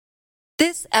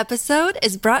This episode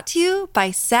is brought to you by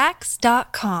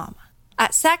Saks.com.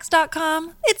 At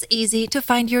Saks.com, it's easy to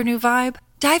find your new vibe.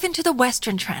 Dive into the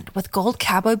Western trend with gold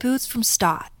cowboy boots from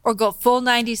Staud, or go full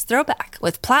 90s throwback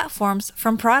with platforms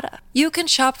from Prada. You can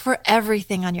shop for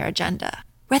everything on your agenda,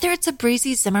 whether it's a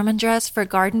breezy Zimmermann dress for a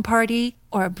garden party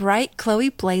or a bright Chloe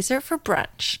blazer for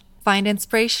brunch. Find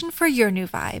inspiration for your new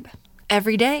vibe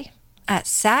every day at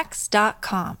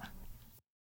Saks.com.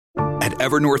 At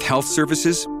Evernorth Health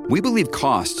Services, we believe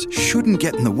costs shouldn't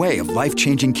get in the way of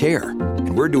life-changing care,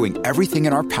 and we're doing everything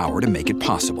in our power to make it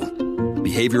possible.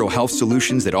 Behavioral health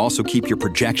solutions that also keep your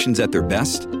projections at their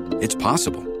best? It's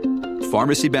possible.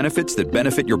 Pharmacy benefits that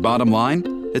benefit your bottom line?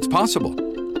 It's possible.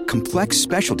 Complex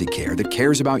specialty care that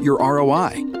cares about your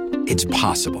ROI? It's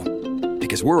possible.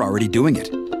 Because we're already doing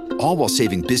it. All while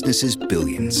saving businesses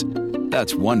billions.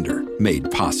 That's Wonder made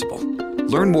possible.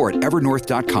 Learn more at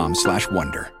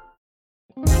evernorth.com/wonder.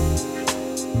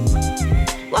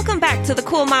 Welcome back to the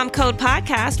Cool Mom Code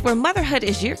podcast, where motherhood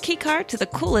is your keycard to the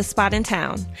coolest spot in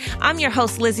town. I'm your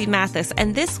host, Lizzie Mathis,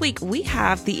 and this week we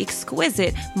have the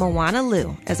exquisite MoAnA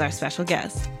LUU as our special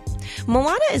guest.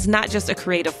 MoAnA is not just a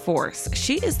creative force.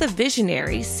 She is the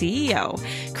visionary CEO,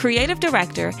 creative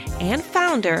director, and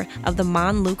founder of the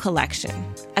MoAnA collection,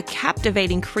 a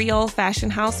captivating Creole fashion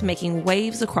house making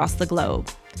waves across the globe.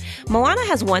 MoAnA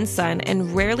has one son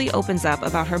and rarely opens up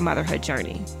about her motherhood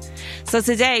journey. So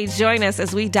today, join us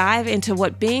as we dive into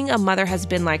what being a mother has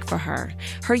been like for her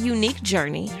unique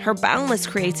journey, her boundless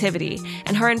creativity,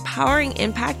 and her empowering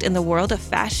impact in the world of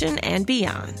fashion and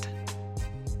beyond.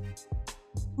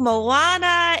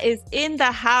 MoAnA is in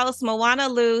the house. MoAnA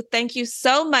LUU, thank you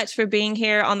so much for being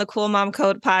here on the Cool Mom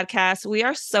Code podcast. We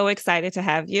are so excited to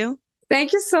have you.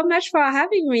 Thank you so much for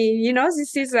having me. You know,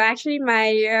 this is actually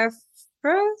my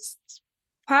first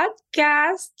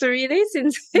podcast really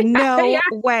since no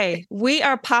way. We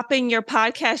are popping your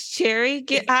podcast cherry.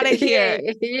 Get out of here.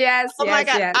 Yes. Oh my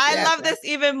God. Yes, I love this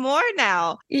even more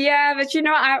now. Yeah, but you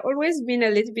know, I've always been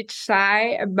a little bit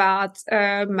shy about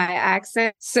my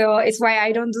accent. So it's why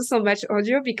I don't do so much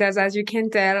audio, because as you can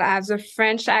tell, I have the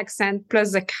French accent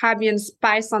plus the Caribbean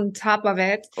spice on top of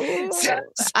it.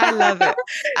 I love it.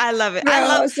 I love it.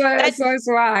 So it's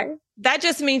why. That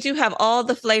just means you have all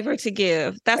the flavor to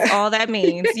give. That's all that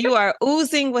means. You are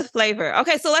oozing with flavor.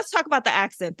 Okay, so let's talk about the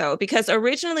accent, though, because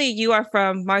originally you are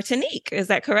from Martinique. Is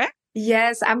that correct?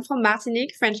 Yes, I'm from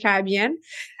Martinique, French Caribbean.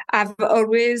 I've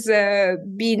always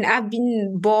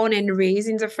been born and raised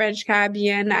in the French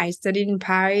Caribbean. I studied in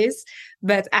Paris,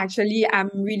 but actually I'm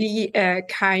really a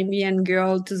Caribbean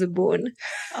girl to the bone.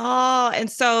 Oh,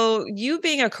 and so you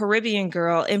being a Caribbean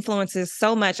girl influences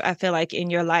so much, I feel like, in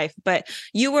your life, but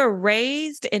you were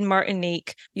raised in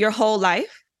Martinique your whole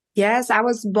life? Yes, I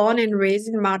was born and raised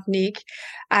in Martinique.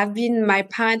 My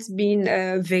parents been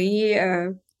very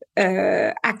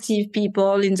active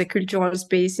people in the cultural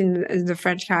space in the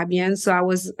French Caribbean. So I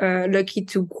was lucky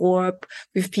to grow up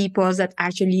with people that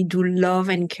actually do love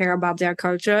and care about their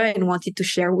culture and wanted to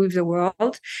share with the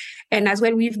world. And as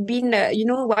well, we've been, you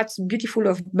know, what's beautiful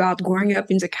about growing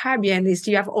up in the Caribbean is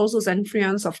you have also the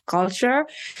influence of culture.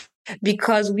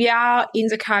 Because we are in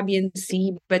the Caribbean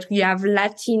Sea, but we have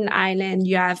Latin island,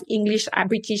 you have English,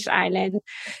 British island,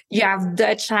 you have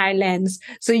Dutch islands.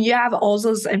 So you have all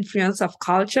those influence of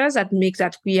cultures that make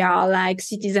that we are like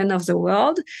citizens of the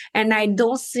world. And I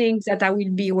don't think that I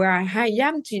will be where I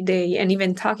am today and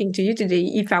even talking to you today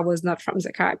if I was not from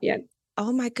the Caribbean.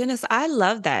 Oh my goodness. I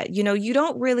love that. You know, you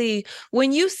don't really,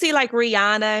 when you see like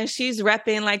Rihanna and she's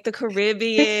repping like the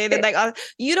Caribbean and like,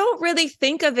 you don't really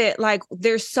think of it like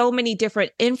there's so many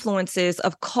different influences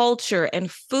of culture and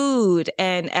food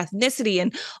and ethnicity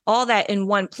and all that in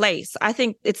one place. I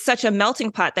think it's such a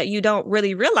melting pot that you don't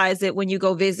really realize it when you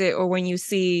go visit or when you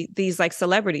see these like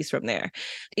celebrities from there.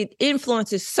 It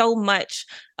influences so much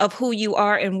of who you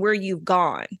are and where you've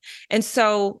gone. And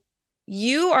so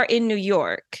you are in New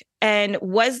York. And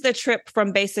was the trip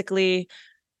from basically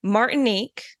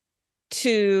Martinique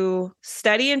to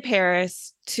study in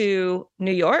Paris to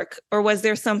New York, or was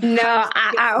there some? No,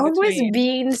 I always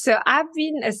been. So I've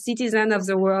been a citizen of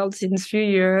the world since few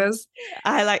years.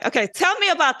 Okay, tell me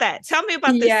about that. Tell me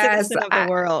about the citizen of the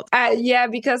world. Yeah,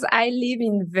 because I live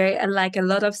in a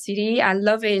lot of city. I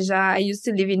love Asia. I used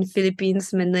to live in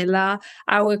Philippines, Manila.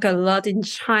 I work a lot in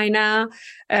China.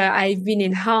 I've been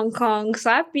in Hong Kong. So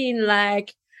I've been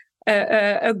like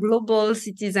a global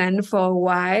citizen for a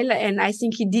while. And I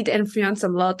think it did influence a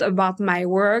lot about my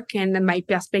work and my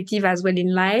perspective as well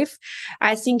in life.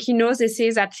 I think, they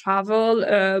say that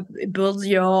travel builds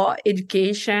your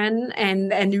education,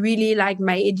 and really like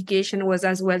my education was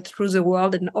as well through the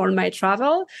world and all my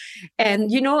travel.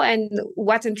 And, and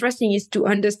what's interesting is to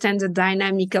understand the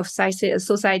dynamic of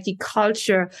society,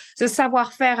 culture, the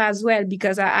savoir-faire as well,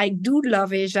 because I do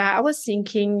love Asia. I was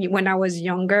thinking when I was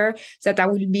younger that I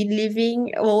would be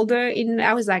living older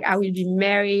I was like, I will be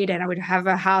married and I would have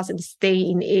a house and stay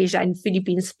in Asia, in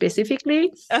Philippines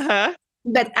specifically. Uh-huh.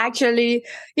 But actually,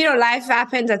 life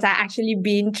happened that I actually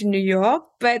been to New York.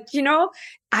 But,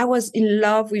 I was in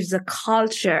love with the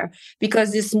culture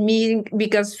because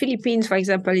Philippines, for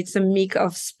example, it's a mix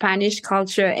of Spanish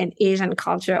culture and Asian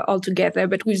culture all together,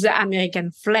 but with the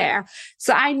American flair.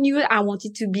 So I knew I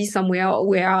wanted to be somewhere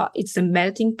where it's a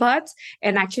melting pot.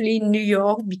 And actually, New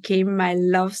York became my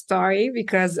love story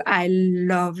because I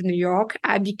love New York.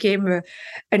 I became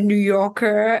a New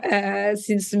Yorker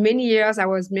since many years. I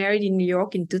was married in New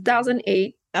York in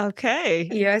 2008. Okay.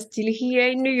 Yeah, still here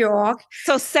in New York.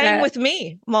 So same with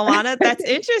me, MoAnA. That's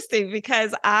interesting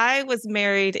because I was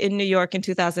married in New York in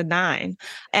 2009,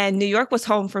 and New York was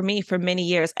home for me for many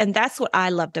years. And that's what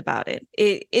I loved about it.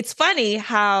 It's funny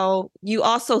how you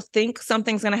also think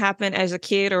something's going to happen as a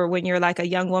kid, or when you're like a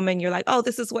young woman, you're like, oh,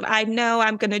 this is what I know.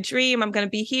 I'm going to dream. I'm going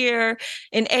to be here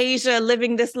in Asia,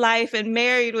 living this life and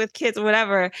married with kids or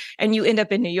whatever. And you end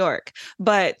up in New York.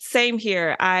 But same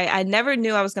here. I never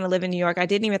knew I was going to live in New York. I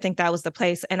didn't even think that was the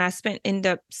place. And I ended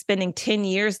up spending 10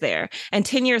 years there. And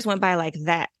 10 years went by like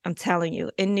that. I'm telling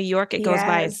you, in New York, it goes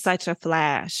by in such a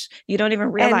flash. You don't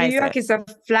even realize it. And New York is a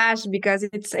flash because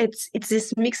it's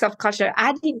this mix of culture.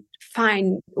 I didn't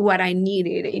find what I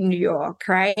needed in New York,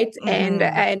 right? Mm-hmm. And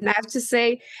I have to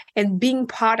say, and being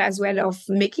part as well of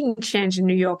making change in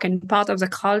New York and part of the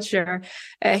culture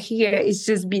here is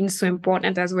just been so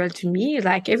important as well to me.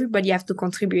 Like everybody have to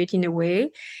contribute in a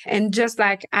way. And just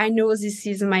like, I know this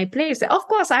is my place. Of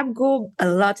course, I go a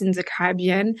lot in the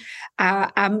Caribbean.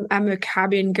 I'm a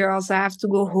Caribbean girl, so I have to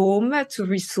go home to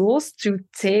resource, to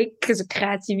take the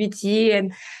creativity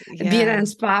and being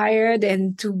inspired,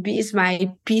 and to be is my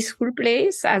peaceful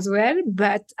place as well.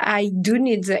 But I do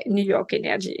need the New York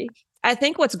energy. I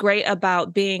think what's great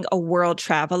about being a world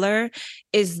traveler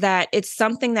is that it's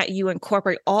something that you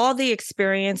incorporate all the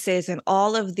experiences and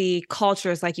all of the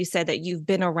cultures, like you said, that you've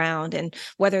been around, and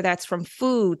whether that's from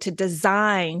food to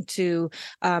design to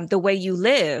the way you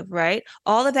live, right?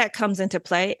 All of that comes into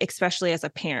play, especially as a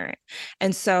parent.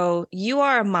 And so you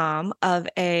are a mom of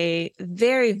a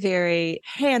very, very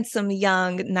handsome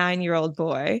young 9-year-old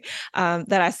boy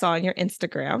that I saw on your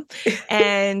Instagram.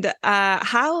 And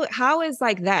how is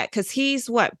like that? Because he's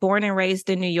born and raised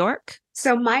in New York?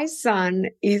 So my son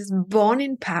is born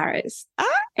in Paris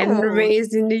and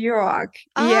raised in New York.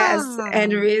 Oh. Yes,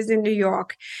 and raised in New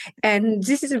York. And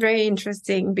this is very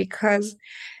interesting because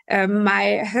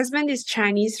my husband is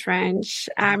Chinese French.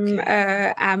 I'm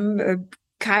a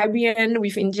Caribbean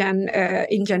with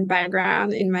Indian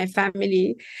background in my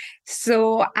family.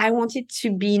 So I wanted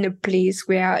to be in a place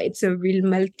where it's a real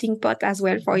melting pot as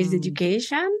well for his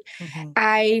education. Mm-hmm.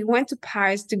 I went to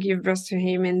Paris to give birth to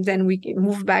him, and then we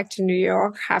moved back to New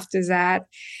York after that.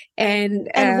 And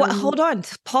hold on,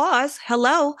 pause.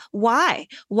 Hello. Why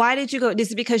did you go?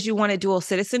 Is it because you wanted dual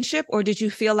citizenship, or did you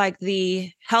feel like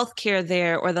the healthcare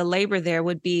there or the labor there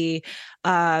would be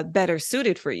better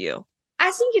suited for you? I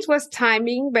think it was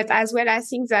timing, but as well, I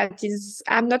think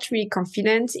I'm not really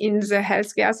confident in the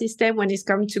healthcare system when it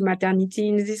comes to maternity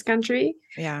in this country.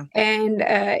 Yeah. And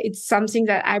it's something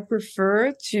that I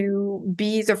prefer to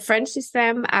be. The French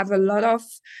system have a lot of,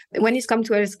 when it comes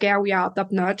to healthcare, we are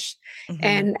top notch.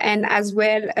 Mm-hmm. And as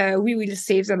well, we will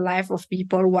save the life of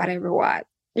people, whatever what.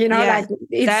 Like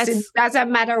it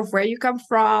doesn't matter of where you come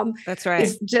from. That's right.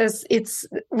 It's just,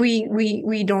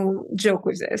 we don't joke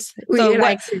with this.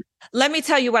 Let me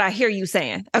tell you what I hear you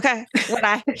saying. Okay. What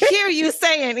I hear you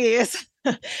saying is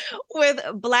with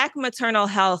Black maternal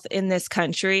health in this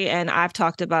country, and I've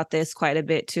talked about this quite a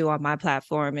bit too on my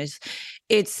platform, is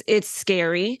it's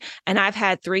scary. And I've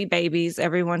had 3 babies.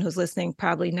 Everyone who's listening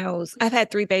probably knows I've had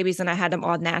 3 babies, and I had them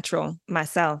all natural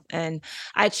myself. And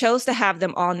I chose to have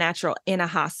them all natural in a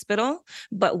hospital,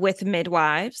 but with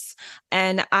midwives.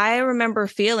 And I remember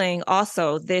feeling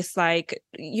also this, like,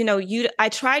 I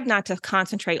tried not to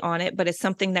concentrate on it, but it's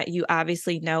something that you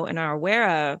obviously know and are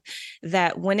aware of,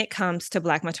 that when it comes to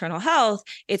Black maternal health,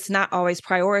 it's not always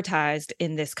prioritized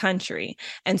in this country.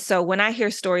 And so when I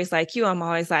hear stories like you, I'm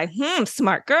always like,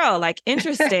 smart girl, like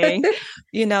interesting,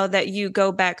 that you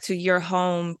go back to your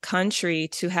home country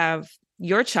to have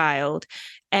your child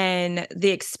and the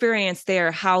experience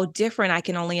there, how different I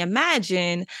can only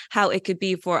imagine how it could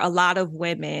be for a lot of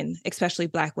women, especially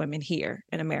Black women here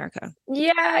in America.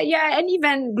 Yeah. And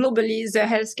even globally, the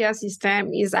healthcare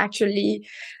system is actually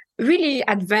really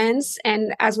advanced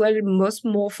and as well most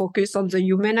more focused on the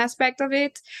human aspect of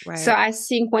it. Right. So I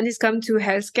think when it comes to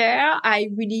healthcare, I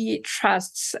really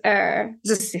trust the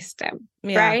system.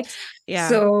 Yeah. Right. Yeah.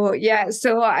 So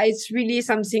it's really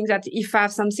something that if I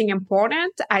have something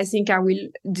important, I think I will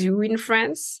do in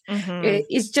France.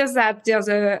 It's just that there's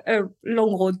a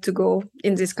long road to go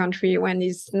in this country when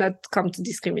it's not come to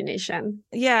discrimination.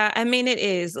 Yeah, I mean, it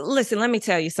is. Listen, let me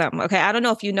tell you something. Okay, I don't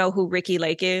know if you know who Ricki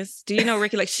Lake is. Do you know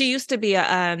Ricki Lake? She used to be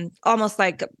a almost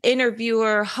like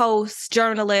interviewer, host,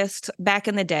 journalist back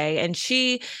in the day, and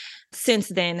she since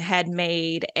then had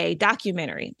made a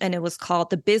documentary, and it was called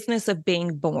The Business of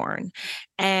Being Born.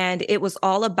 And it was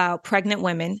all about pregnant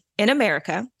women in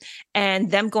America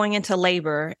and them going into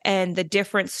labor and the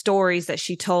different stories that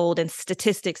she told and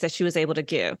statistics that she was able to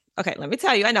give. Okay, let me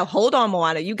tell you, I know, hold on,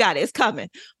 MoAnA, you got it, it's coming.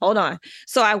 Hold on.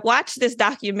 So I watched this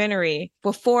documentary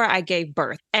before I gave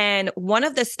birth. And one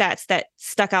of the stats that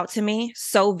stuck out to me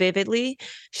so vividly,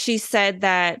 she said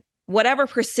that whatever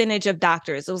percentage of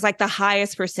doctors, it was like the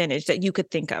highest percentage that you could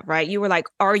think of, right? You were like,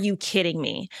 are you kidding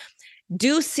me?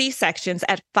 Do C-sections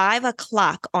at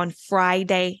 5:00 on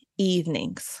Friday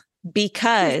evenings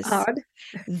because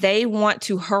they want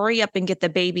to hurry up and get the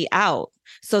baby out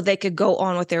so they could go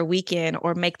on with their weekend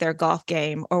or make their golf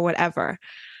game or whatever.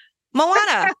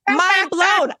 MoAnA, mind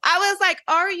blown. I was like,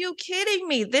 are you kidding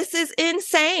me? This is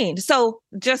insane. So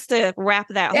just to wrap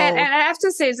that whole... And I have to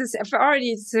say this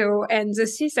already, so, and the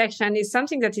C-section is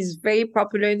something that is very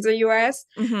popular in the US,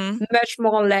 much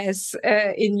more or less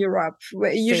in Europe.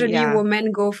 Usually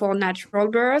women go for natural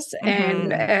birth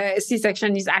and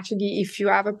C-section is actually if you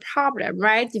have a problem,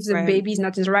 right? If the baby is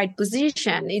not in the right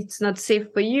position, it's not safe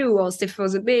for you or safe for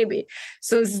the baby.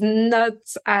 So it's not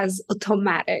as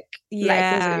automatic like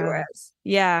in the US.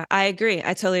 Yeah, I agree.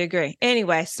 I totally agree.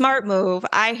 Anyway, smart move.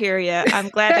 I hear you. I'm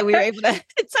glad that we were able to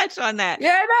touch on that.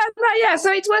 Yeah.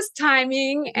 So it was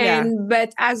timing,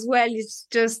 but as well, it's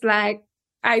just like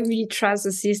I really trust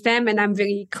the system, and I'm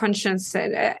very conscious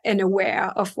and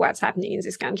aware of what's happening in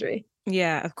this country.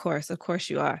 Yeah, of course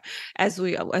you are, as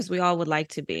we all would like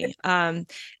to be.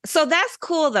 So that's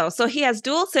cool though. So he has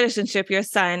dual citizenship, your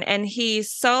son, and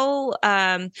he's so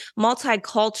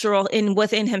multicultural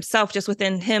within himself, just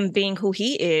within him being who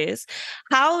he is.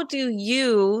 How do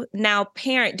you now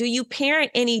parent? Do you parent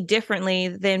any differently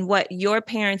than what your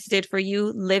parents did for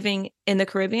you living in the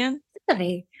Caribbean?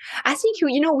 I think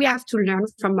we have to learn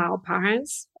from our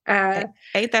parents.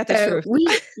 Ain't that the truth? We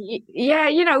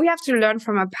have to learn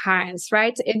from our parents,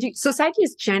 right? Society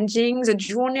is changing. The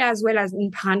journey as well as in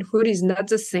parenthood is not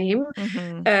the same.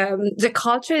 The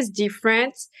culture is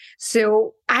different.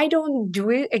 So I don't do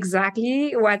it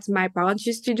exactly what my parents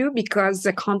used to do because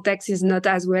the context is not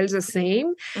as well the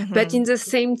same. But in the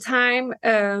same time,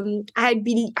 I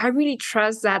really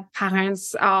trust that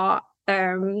parents are,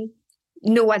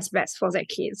 know what's best for their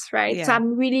kids, right? So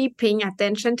I'm really paying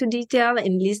attention to detail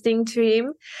and listening to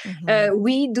him.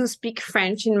 We do speak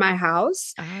French in my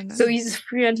house. Nice. So he's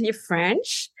fluently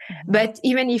French, but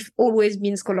even if always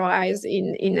been scolarized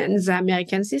in the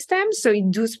American system. So he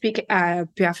do speak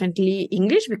perfectly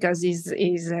English because he's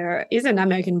an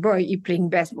American boy. He playing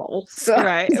baseball. So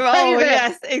right. Oh,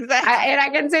 yes, exactly. And I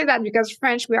can say that because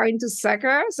French, we are into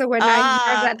soccer. So when I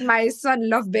heard that my son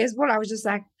loved baseball, I was just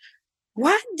like,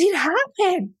 what did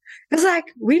happen? It's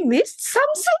like, we missed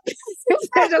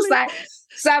something. Just like,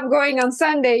 so I'm going on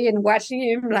Sunday and watching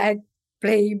him like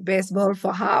play baseball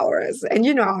for hours. And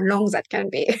you know how long that can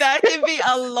be. That can be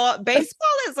a lot. Baseball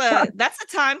that's a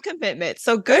time commitment.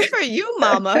 So good for you,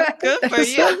 mama. Good for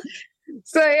you.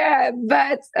 So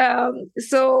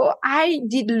so I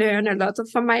did learn a lot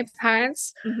from my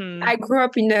parents. I grew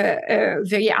up in a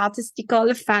very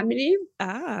artistical family.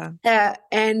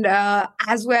 And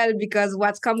as well, because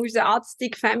what's come with the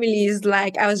artistic family is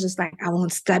like, I was just like, I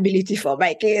want stability for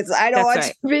my kids. I don't want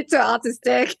to be too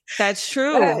artistic. That's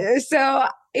true. So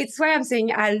it's why I'm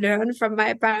saying I learned from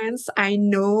my parents. I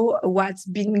know what's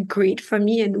been great for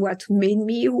me and what made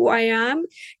me who I am.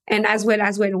 And as well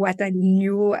what I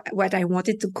knew, what I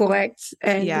wanted to correct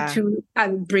and to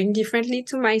bring differently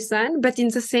to my son. But in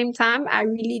the same time, I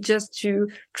really just to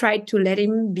try to let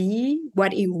him be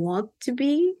what he wants to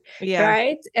be.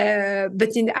 Right. But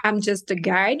I'm just a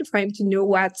guide for him to know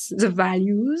what's the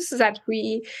values that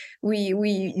we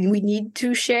need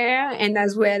to share. And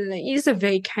as well, he's a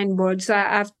very kind boy. So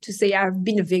I have to say I've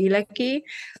been very lucky.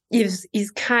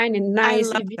 He's kind and nice.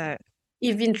 I love that.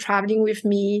 He's been traveling with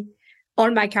me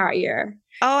all my career.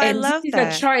 Oh, I And this love is a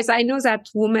that. choice. I know that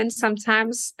women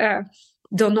sometimes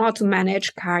don't know how to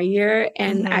manage career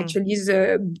and actually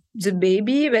the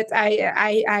baby, but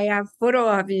I have photo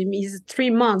of him. He's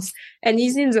 3 months and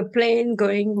he's in the plane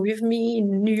going with me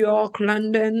in New York,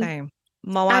 London. Same.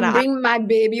 MoAnA, I'm bringing my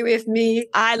baby with me.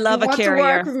 I love you a want carrier. to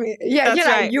work with me? Yeah, That's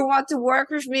right. You want to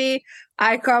work with me?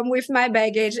 I come with my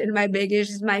baggage, and my baggage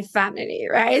is my family,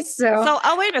 right? So,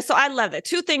 oh, wait a minute. So I love that.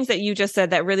 Two things that you just said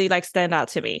that really like stand out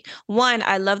to me. One,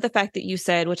 I love the fact that you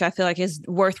said, which I feel like is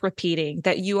worth repeating,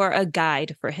 that you are a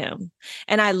guide for him.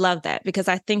 And I love that because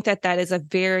I think that that is a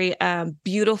very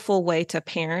beautiful way to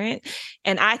parent.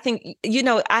 And I think,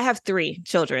 I have 3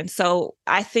 children. So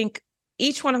I think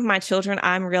each one of my children,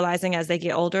 I'm realizing as they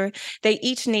get older, they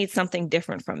each need something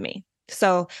different from me.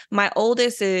 So my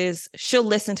oldest she'll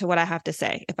listen to what I have to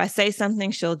say. If I say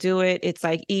something, she'll do it. It's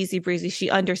like easy breezy.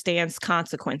 She understands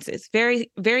consequences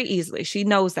very, very easily. She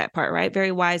knows that part, right?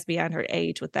 Very wise beyond her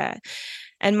age with that.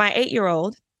 And my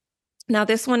 8-year-old, now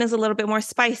this one is a little bit more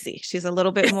spicy. She's a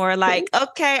little bit more like,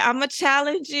 okay, I'm going to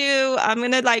challenge you. I'm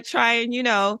going to like try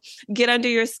and, get under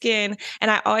your skin.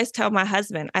 And I always tell my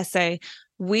husband, I say,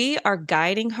 we are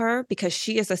guiding her because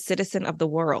she is a citizen of the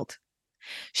world.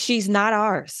 She's not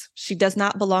ours. She does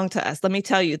not belong to us. Let me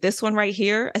tell you, this one right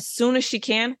here, as soon as she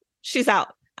can, she's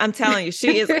out. I'm telling you,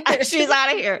 she's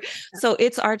out of here. So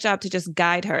it's our job to just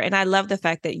guide her. And I love the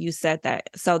fact that you said that.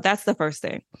 So that's the first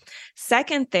thing.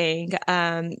 Second thing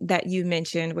that you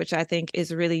mentioned, which I think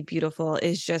is really beautiful,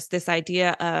 is just this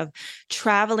idea of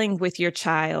traveling with your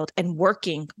child and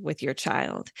working with your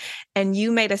child. And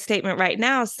you made a statement right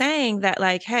now saying that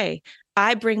like, hey,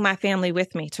 I bring my family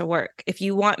with me to work. If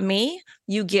you want me,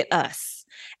 you get us.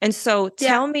 And so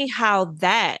tell me how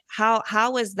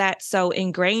is that so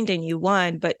ingrained in you,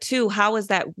 one, but two, how is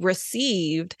that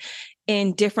received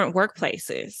in different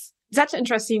workplaces? That's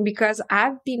interesting because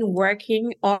I've been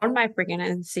working all my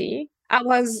pregnancy. I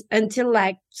was until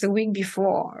like the week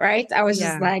before, right? I was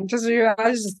I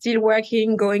was still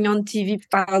working, going on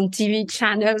TV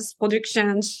channels,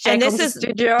 productions, check on the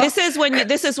studio. This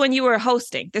is when you were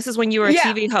hosting. This is when you were a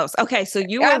TV host. Okay, so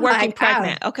you were working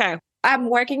pregnant. Okay.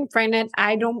 I'm working pregnant.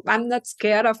 I'm not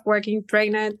scared of working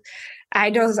pregnant.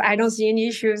 I don't see any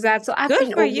issues with that. So I've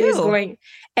been always going.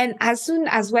 And as soon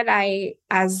as I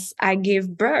gave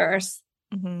birth,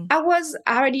 I'm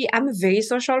a very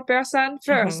social person.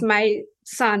 First, my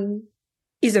son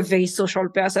is a very social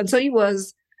person. So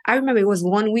I remember he was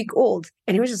 1 week old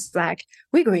and he was just like,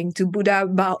 we're going to Buddha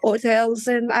hotels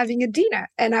and having a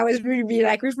dinner. And I was really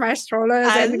like with my strollers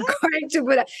and going to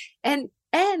Buddha.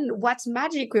 And what's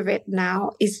magic with it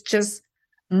now is just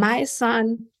my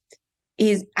son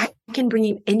I can bring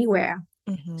him anywhere.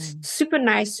 Super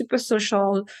nice, super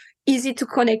social, easy to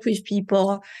connect with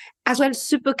people, as well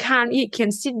super calm. He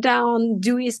can sit down,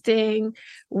 do his thing,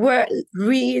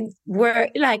 read,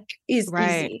 like is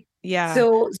easy. Yeah.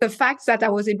 So the fact that I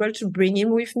was able to bring him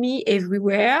with me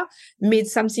everywhere made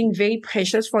something very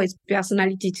precious for his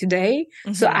personality today.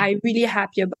 So I'm really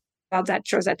happy about that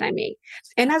choice that I made.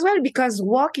 And as well, because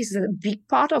work is a big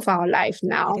part of our life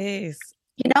now. It is.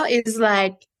 It's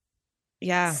like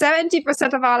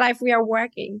 70% of our life we are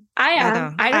working. I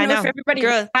am. I don't know if everybody.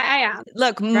 Girl, I am.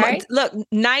 Look, right? Look,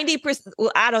 90%.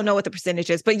 Well, I don't know what the percentage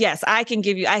is, but yes, I can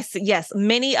give you. Yes,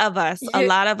 many of us, a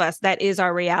lot of us, that is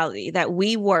our reality. That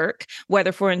we work,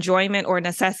 whether for enjoyment or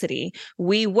necessity,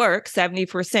 we work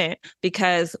 70%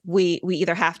 because we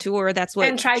either have to or that's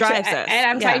what drives us.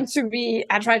 And I'm trying to be.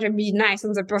 I try to be nice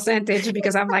on the percentage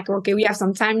because I'm like, okay, we have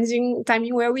some timing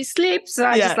where we sleep, so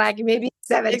I just like maybe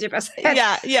 70%.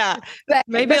 Yeah. But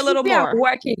maybe a little more.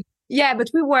 Working. Yeah, but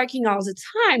we're working all the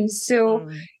time. So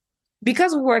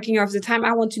because we're working all the time,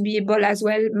 I want to be able as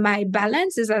well, my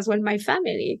balance is as well my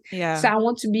family. Yeah. So I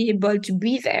want to be able to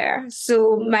be there.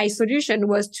 So my solution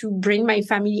was to bring my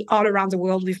family all around the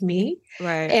world with me.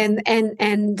 Right.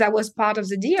 And that was part of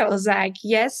the deal. I was like,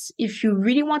 yes, if you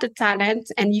really want a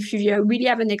talent and if you really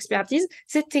have an expertise,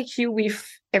 they take you with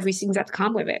everything that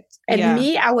comes with it. And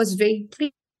me, I was very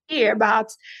clear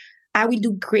about I will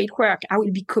do great work. I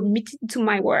will be committed to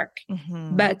my work,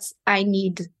 but I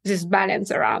need this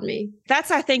balance around me.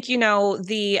 That's, I think,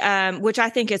 which I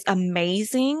think is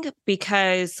amazing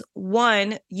because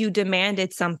one, you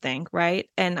demanded something, right?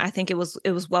 And I think it was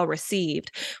well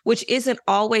received, which isn't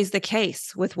always the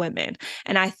case with women.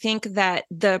 And I think that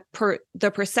the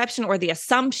perception or the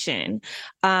assumption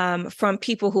from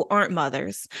people who aren't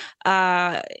mothers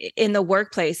in the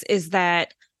workplace is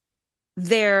that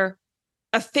their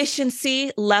efficiency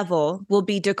level will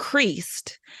be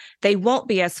decreased they won't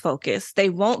be as focused. They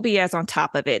won't be as on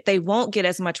top of it. They won't get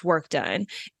as much work done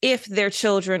if their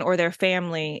children or their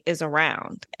family is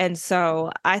around. And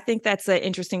so I think that's an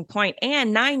interesting point.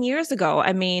 And 9 years ago,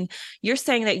 I mean, you're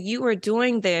saying that you were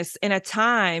doing this in a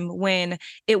time when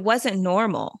it wasn't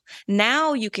normal.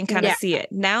 Now you can kind of see it.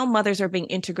 Now mothers are being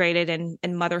integrated and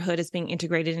motherhood is being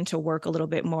integrated into work a little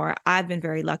bit more. I've been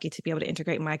very lucky to be able to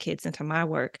integrate my kids into my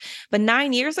work. But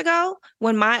 9 years ago,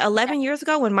 11 years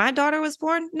ago, when my daughter was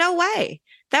born, no way.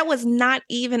 That was not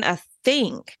even a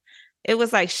thing. It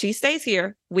was like, she stays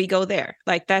here, we go there.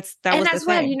 Like that and was as the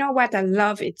well, thing. you know what I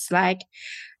love? It's like,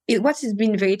 what has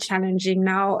been very challenging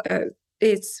now,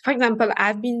 it's, for example,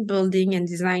 I've been building and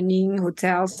designing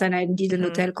hotels, and I did an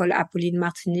hotel called Apolline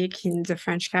Martinique in the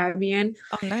French Caribbean.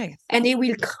 Oh, nice. And he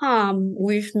will come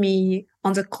with me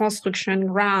on the construction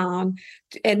ground,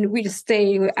 and we'll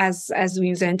stay as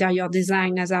doing the interior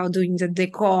design, as I'm doing the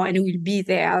decor, and we'll be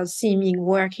there, seeming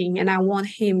working. And I want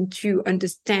him to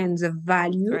understand the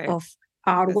value of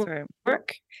hard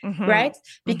work. Right?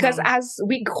 Because as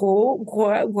we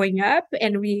growing up,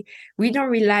 and we don't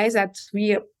realize that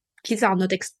kids are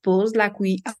not exposed like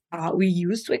we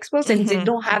used to expose, and they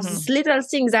don't have these little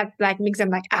things that like makes them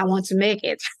like, I want to make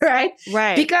it, right?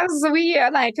 Because we are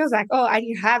like, I was like, oh, I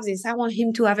didn't have this, I want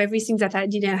him to have everything that I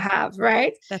didn't have,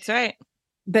 right? That's right.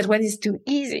 But when it's too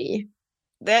easy,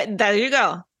 there you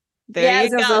go.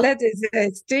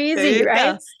 It's too easy,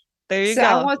 right? There you so go.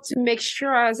 I want to make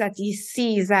sure that he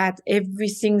sees that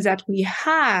everything that we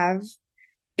have,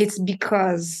 it's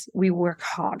because we work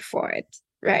hard for it,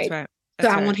 right? That's right. So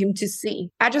I want him to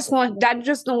see. I just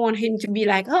don't want him to be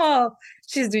like, oh,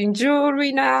 she's doing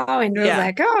jewelry now, and it was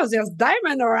like, oh, there's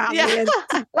diamond around me. And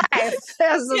life.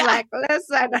 Like,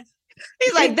 listen.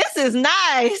 He's like, this is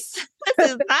nice.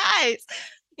 This is nice.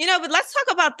 But let's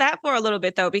talk about that for a little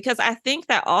bit, though, because I think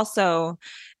that also,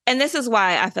 and this is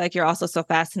why I feel like you're also so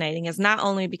fascinating, is not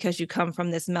only because you come from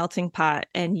this melting pot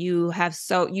and you have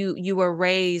you were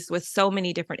raised with so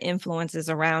many different influences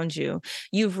around you.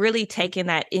 You've really taken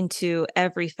that into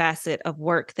every facet of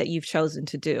work that you've chosen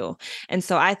to do. And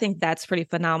so I think that's pretty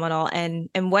phenomenal. And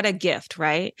what a gift,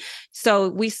 right?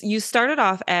 So you started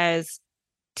off as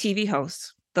TV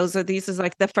host. These is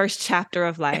like the first chapter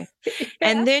of life.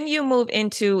 And then you move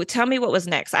into, tell me what was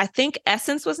next. I think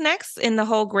Essence was next in the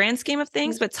whole grand scheme of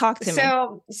things, but talk to me.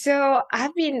 So I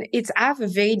have a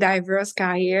very diverse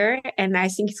career, and I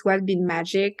think it's what been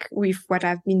magic with what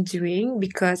I've been doing,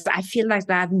 because I feel like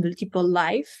I have multiple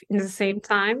life in the same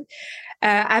time.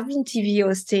 I've been TV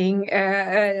hosting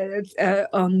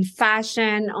on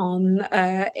fashion, on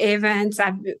events.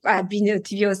 I've been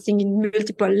TV hosting in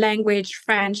multiple language,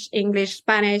 French, English,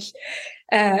 Spanish,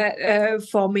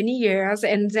 for many years.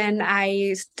 And then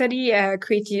I study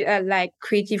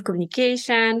creative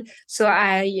communication. So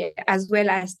I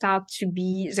start to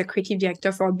be the creative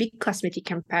director for a big cosmetic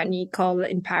company called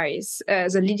in Paris,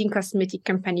 the leading cosmetic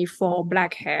company for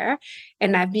black hair.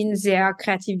 And I've been their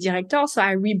creative director. So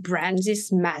I rebrand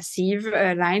this massive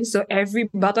line. So every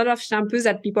bottle of shampoo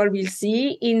that people will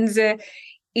see in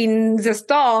the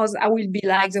stores, I will be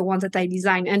like the ones that I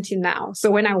designed until now. So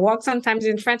when I walk sometimes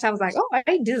in France, I was like, oh,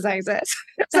 I designed this.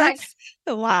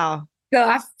 Wow. So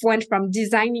I went from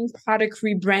designing product,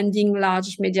 rebranding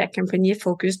large media company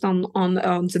focused on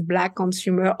the black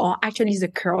consumer, or actually the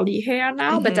curly hair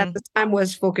now, but at the time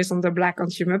was focused on the black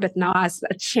consumer, but now has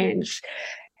a change.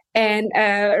 And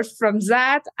from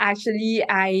that, actually,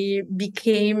 I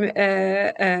became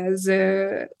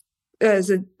the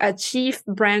chief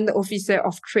brand officer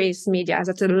of Trace Media.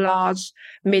 That's a large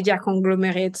media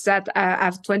conglomerate that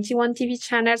have 21 TV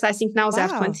channels. I think now they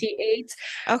have 28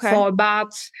 for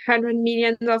about 100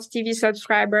 million of TV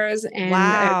subscribers.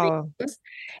 And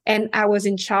and I was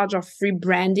in charge of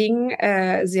rebranding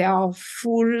their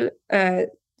full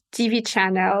TV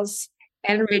channels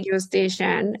and radio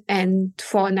station, and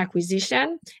for an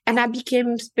acquisition. And I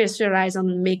became specialized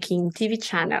on making TV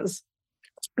channels,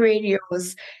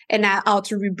 radios, and how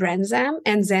to rebrand them.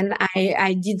 And then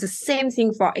I did the same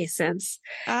thing for Essence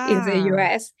in the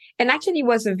US. And actually it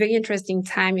was a very interesting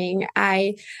timing.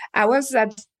 I was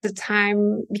at the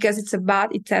time, because it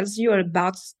tells you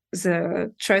about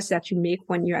the choice that you make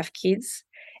when you have kids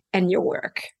and your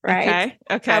work, right?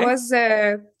 Okay.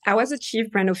 I was a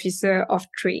chief brand officer of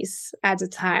Trace at the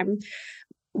time,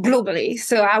 globally.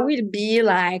 So I will be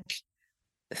like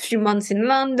a few months in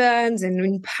London, and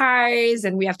in Paris,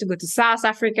 and we have to go to South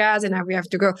Africa, and we have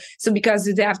to go. So because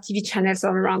they have TV channels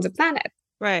all around the planet.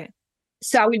 Right.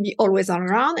 So I will be always all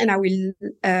around, and I will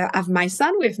have my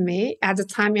son with me. At the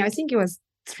time, I think he was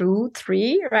through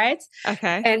 3, right?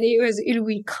 Okay. And it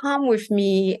will come with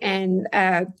me, and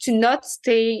to not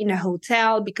stay in a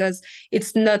hotel because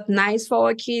it's not nice for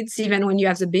our kids. Even when you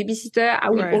have the babysitter, I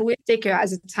will Right. always take her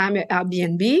as a time at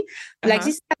Airbnb. Like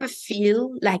this have a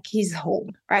feel like he's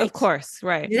home, right? Of course,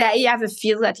 right. Yeah, you have a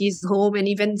feel that he's home, and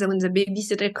even when the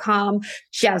babysitter come,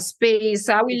 she has space.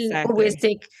 So I will always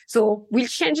take. So we'll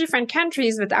change different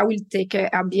countries, but I will take a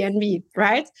Airbnb,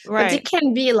 right? But it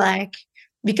can be like,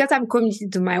 because I'm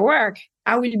committed to my work,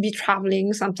 I will be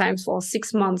traveling sometimes for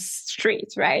 6 months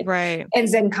straight, right? Right. And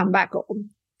then come back home.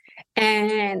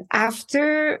 And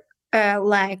after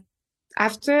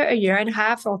after a year and a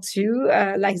half or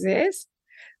 2 like this,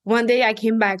 one day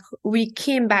we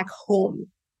came back home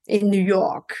in New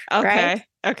York, right?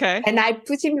 Okay. And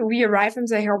we arrived from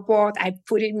the airport, I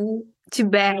put him to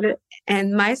bed,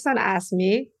 and my son asked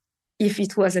me if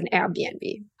it was an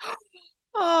Airbnb.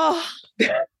 Oh,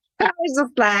 I was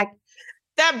just like,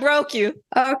 that broke you.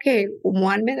 Okay,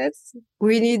 1 minute.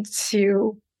 We need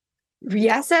to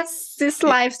reassess this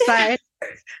lifestyle.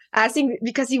 I think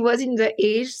because he was in the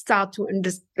age start to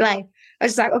understand, like, I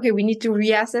was like, okay, we need to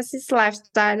reassess his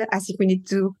lifestyle. I think we need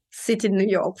to sit in New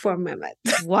York for a moment.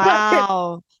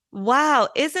 Wow. Wow.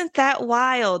 Isn't that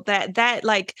wild that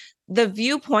like the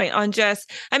viewpoint on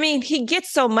I mean, he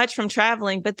gets so much from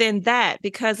traveling, but then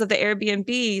because of the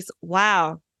Airbnbs,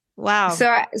 wow.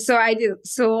 So I did.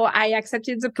 So I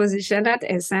accepted the position at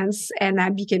Essence, and I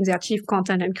became their chief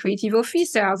content and creative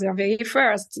officer, their very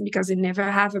first, because they never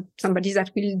have somebody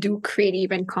that will do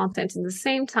creative and content in the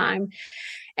same time.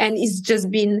 And it's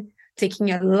just been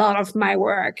taking a lot of my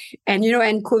work. And,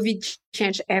 and COVID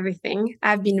changed everything.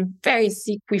 I've been very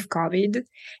sick with COVID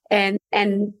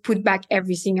and put back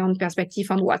everything on perspective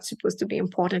on what's supposed to be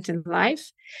important in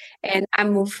life. And I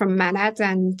moved from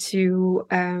Manhattan to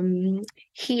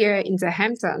here in the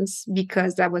Hamptons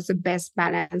because that was the best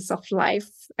balance of life.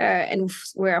 And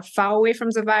we're far away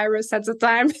from the virus at the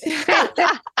time.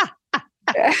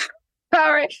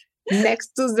 Far next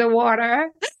to the water.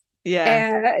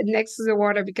 Next to the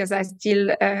water, because I'm still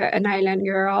an island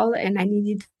girl and I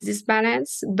needed this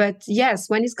balance. But yes,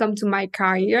 when it's come to my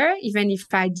career, even if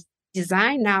I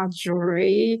design now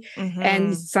jewelry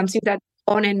and something that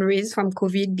on and raised from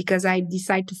COVID, because I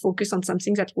decided to focus on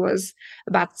something that was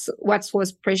about what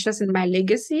was precious in my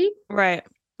legacy. Right.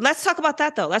 Let's talk about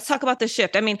that, though. Let's talk about the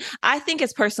shift. I mean, I think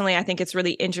it's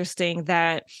really interesting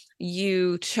that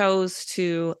you chose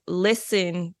to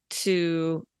listen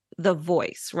to the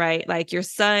voice, right? Like your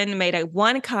son made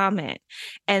one comment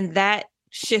and that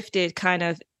shifted kind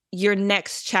of your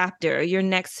next chapter, your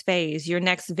next phase, your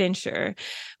next venture,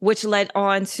 which led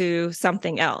on to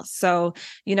something else. So,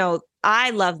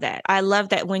 I love that. I love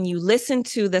that when you listen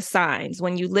to the signs,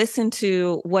 when you listen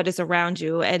to what is around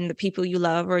you and the people you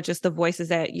love, or just the voices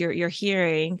that you're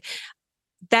hearing,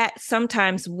 that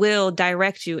sometimes will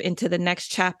direct you into the next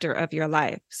chapter of your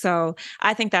life. So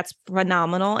I think that's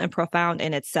phenomenal and profound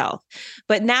in itself.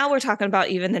 But now we're talking about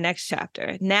even the next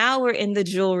chapter. Now we're in the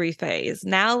jewelry phase.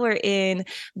 Now we're in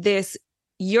this.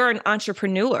 You're an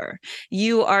entrepreneur.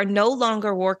 You are no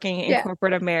longer working in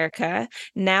corporate America.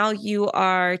 Now you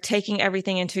are taking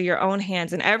everything into your own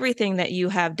hands, and everything that you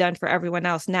have done for everyone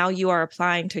else, now you are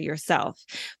applying to yourself,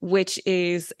 which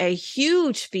is a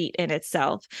huge feat in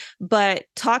itself. But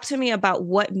talk to me about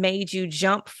what made you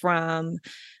jump from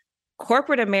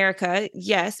corporate America,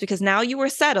 yes, because now you were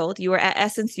settled. You were at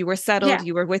Essence. You were settled. Yeah.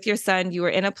 You were with your son. You were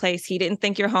in a place. He didn't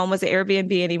think your home was an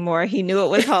Airbnb anymore. He knew it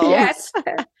was home. Yes.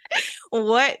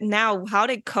 How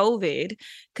did COVID,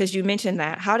 because you mentioned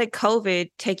that, how did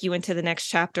COVID take you into the next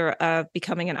chapter of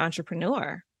becoming an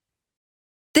entrepreneur?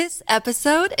 This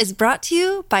episode is brought to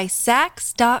you by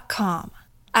Saks.com.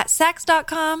 At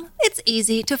Saks.com, it's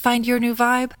easy to find your new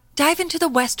vibe. Dive into the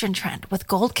Western trend with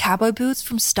gold cowboy boots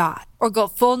from Stott, or go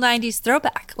full 90s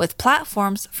throwback with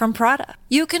platforms from Prada.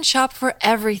 You can shop for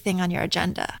everything on your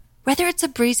agenda, whether it's a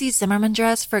breezy Zimmermann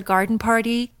dress for a garden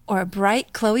party or a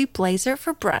bright Chloe blazer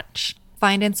for brunch.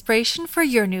 Find inspiration for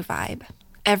your new vibe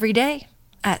every day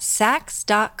at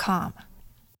Saks.com.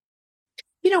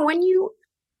 When you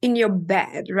in your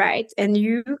bed, right, and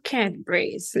you can't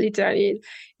breathe, literally,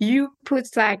 you put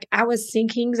I was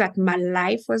thinking that my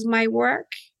life was my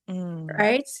work.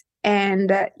 Right.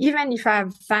 And even if I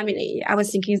have family, I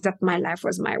was thinking that my life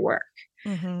was my work.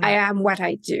 I am what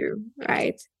I do.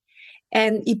 Right.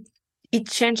 And it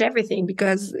changed everything,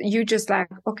 because you just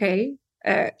okay,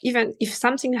 even if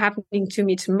something happening to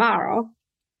me tomorrow,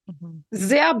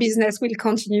 their business will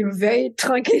continue very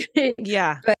tranquilly.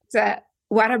 Yeah. But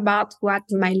what about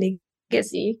my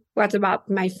legacy? What about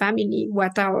my family?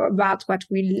 What about what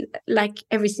will,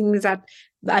 everything that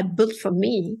I built for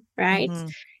me, right? Mm-hmm.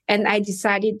 And I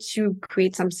decided to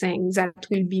create something that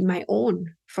will be my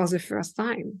own for the first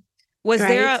time. Was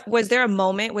Right? there a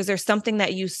moment? Was there something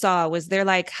that you saw? Was there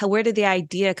like, where did the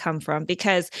idea come from?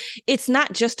 Because it's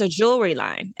not just a jewelry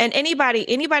line. And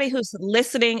anybody who's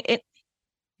listening,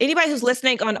 anybody who's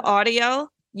listening on audio,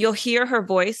 you'll hear her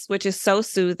voice, which is so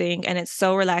soothing and it's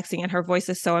so relaxing and her voice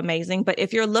is so amazing. But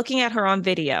if you're looking at her on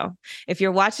video, if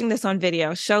you're watching this on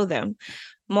video, show them.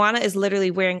 MoAnA is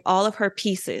literally wearing all of her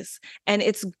pieces and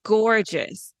it's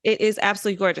gorgeous. It is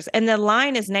absolutely gorgeous. And the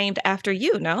line is named after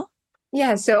you, no?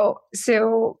 Yeah. So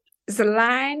the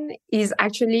line is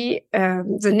actually,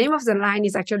 the name of the line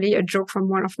is actually a joke from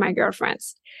one of my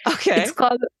girlfriends. Okay. It's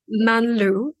called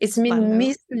LUU. It's mean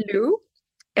Miss Lou.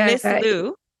 Miss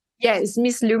Lou. Yeah, it's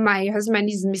Miss Lou. My husband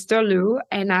is Mr. Lou,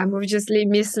 and I'm obviously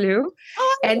Miss Lou.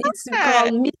 Oh, and it's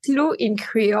called Miss Lou in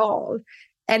Creole.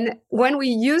 And when we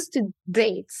used to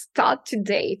start to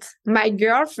date, my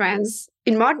girlfriends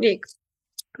in Martinique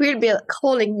will be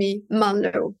calling me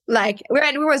Manlo. Like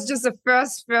when it was just the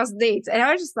first date. And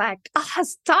I was just like,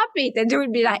 stop it. And they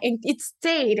would be like, and it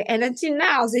stayed. And until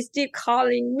now, they still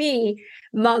calling me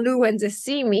Manlo when they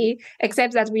see me,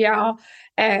 except that we are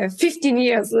 15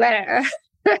 years later.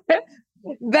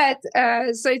 But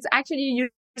so it's actually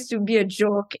used to be a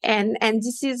joke. And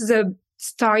this is the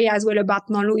story as well about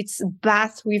Manlo. It's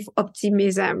bath with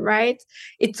optimism, right?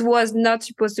 It was not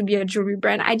supposed to be a jewelry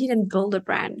brand. I didn't build a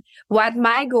brand. What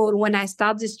my goal when I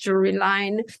started this jewelry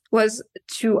line was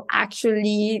to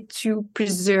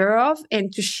preserve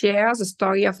and to share the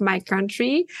story of my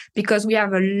country, because we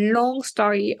have a long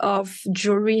story of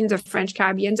jewelry in the French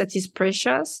Caribbean that is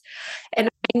precious. And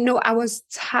I know I was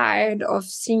tired of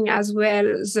seeing as well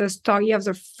the story of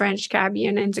the French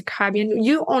Caribbean and the Caribbean.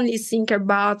 You only think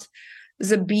about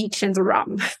the beach and the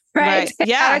rum, right?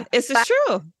 Yeah, it's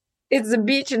true. It's the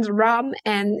beach and the rum,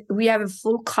 and we have a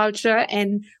full culture,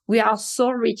 and we are so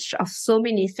rich of so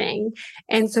many things.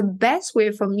 And the best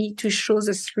way for me to show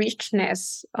this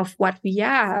richness of what we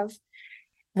have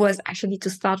was actually to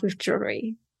start with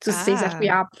jewelry, to say that we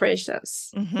are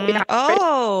precious. Mm-hmm. We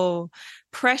are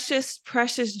precious,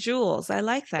 precious jewels. I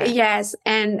like that. Yes.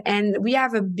 And we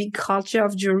have a big culture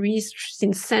of jewelry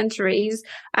since centuries.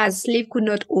 As slaves could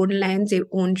not own land, they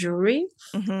own jewelry.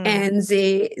 Mm-hmm. And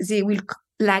they will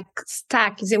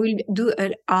they will do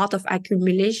an art of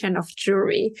accumulation of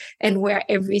jewelry and wear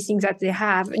everything that they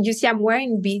have. You see, I'm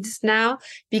wearing beads now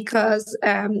because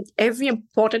every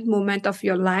important moment of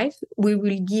your life, we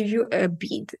will give you a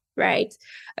bead, right?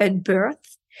 A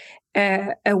birth,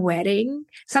 a wedding,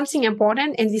 something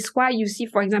important. And this is why you see,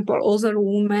 for example, all the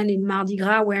women in Mardi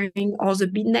Gras wearing all the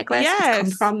bead necklaces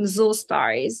come from those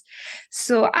stories.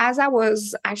 So as I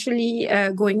was actually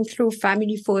going through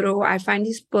family photo, I find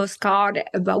this postcard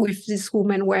with this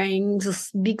woman wearing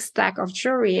this big stack of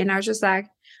jewelry. And I was just like,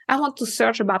 I want to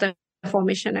search about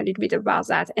information a little bit about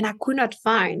that. And I could not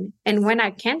find. And when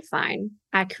I can find,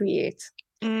 I create.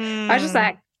 I was just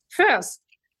like, first,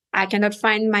 I cannot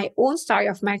find my own story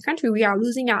of my country. We are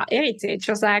losing our heritage.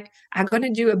 Just like I'm going to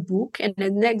do a book and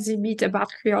an exhibit about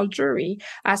Creole jewelry.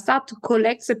 I start to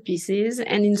collect the pieces.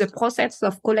 And in the process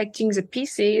of collecting the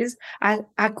pieces, I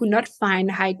could not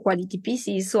find high quality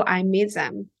pieces. So I made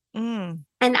them. And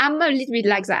I'm a little bit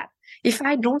like that. If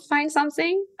I don't find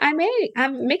something, I'm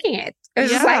making it.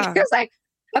 It's like,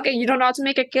 okay, you don't know how to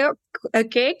make a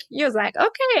cake. You're like,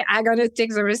 okay, I'm going to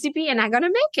take the recipe and I'm going to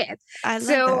make it. I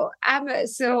love that.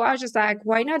 So I was just like,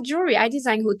 why not jewelry? I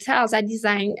design hotels. I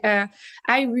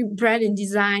rebrand and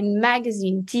design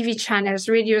magazine, TV channels,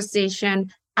 radio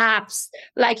station, apps,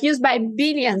 like used by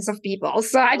billions of people.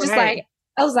 So I was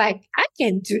like, I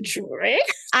can do jewelry.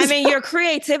 I mean, your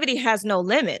creativity has no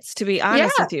limits, to be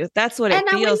honest with you. That's what it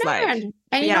feels like.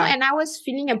 And, you know, and I was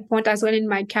feeling a point as well in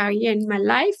my career, in my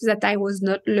life, that I was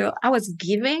I was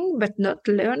giving, but not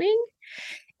learning.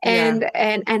 And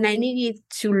I needed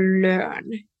to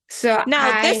learn. So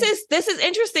now this is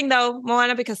interesting though,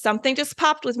 MoAnA, because something just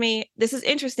popped with me. This is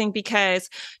interesting because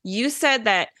you said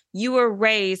that you were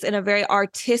raised in a very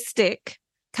artistic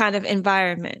kind of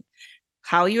environment.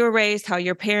 How you were raised, how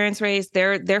your parents raised,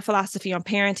 their philosophy on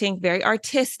parenting, very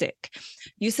artistic.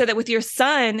 You said that with your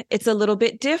son, it's a little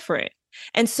bit different.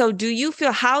 And so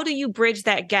how do you bridge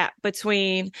that gap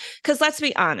between, because let's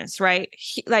be honest, right?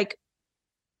 Like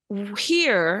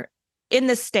here in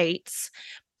the States,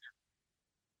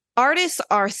 artists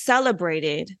are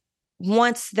celebrated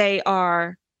once they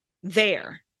are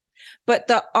there. But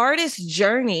the artist's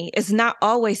journey is not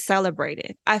always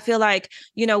celebrated. I feel like,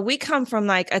 you know, we come from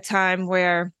like a time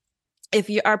where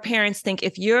our parents think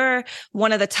if you're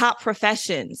one of the top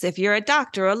professions, if you're a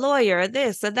doctor, a lawyer, a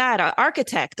this, a that, an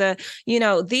architect,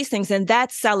 these things, and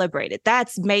that's celebrated,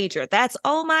 that's major, that's,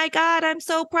 oh my God, I'm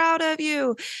so proud of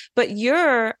you. But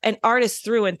you're an artist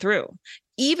through and through.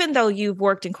 Even though you've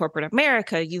worked in corporate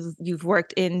America, you've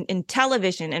worked in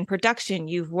television and production,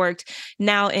 you've worked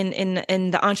now in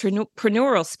the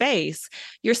entrepreneurial space,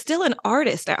 you're still an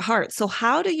artist at heart. So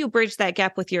how do you bridge that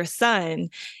gap with your son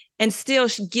and still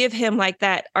give him like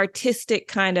that artistic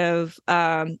kind of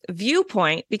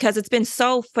viewpoint, because it's been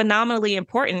so phenomenally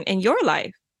important in your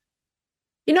life?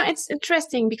 It's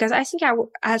interesting because I think I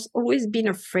has always been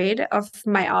afraid of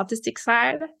my artistic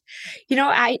side.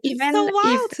 I even so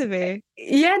wild to me.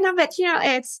 Yeah, no, but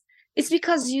it's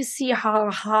because you see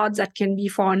how hard that can be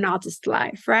for an artist's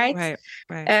life, right?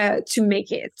 Right. To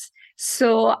make it.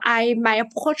 So my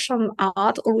approach on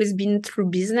art always been through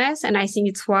business. And I think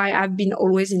it's why I've been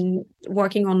always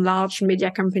working on large media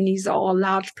companies or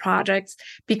large projects,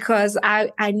 because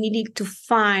I needed to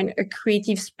find a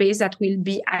creative space that will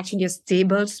be actually a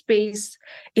stable space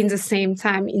in the same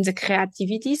time in the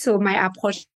creativity. So my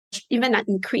approach, even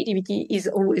in creativity, is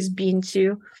always been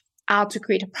to how to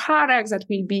create a product that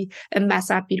will be a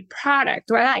mass appeal product.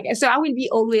 Right? So I will be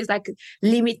always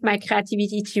limit my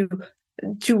creativity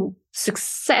to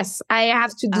success. I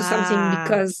have to do something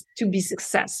because to be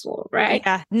successful, right?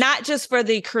 Yeah, not just for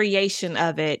the creation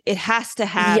of it. It has to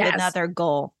have another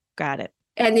goal. Got it.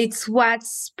 And it's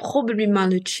what's probably going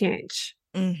to change,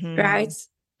 right?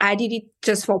 I did it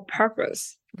just for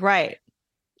purpose. Right.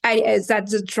 That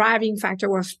the driving factor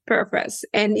was purpose.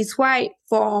 And it's why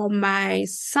for my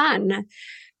son,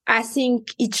 I think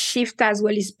it shifts as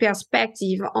well his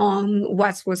perspective on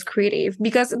what was creative,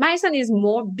 because my son is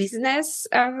more business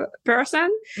person.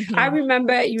 I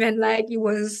remember even he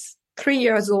was 3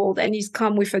 years old and he's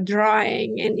come with a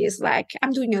drawing and he's like,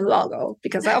 I'm doing a logo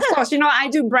because of course, I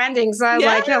do branding. So I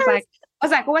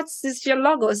was like, what's this, your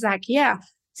logo? It's like, yeah,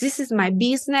 this is my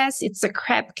business. It's a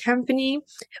crepe company.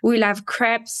 We'll have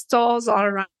crepe stores all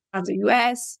around the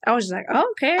US. I was like,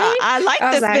 okay. I like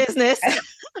this business.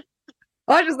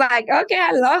 I was just like, okay,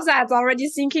 I love that. Already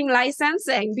thinking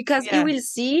licensing, because you will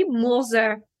see more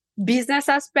the business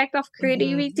aspect of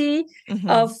creativity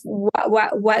of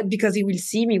what because he will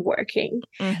see me working.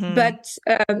 But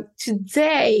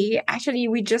today, actually,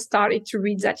 we just started to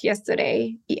read that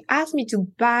yesterday. He asked me to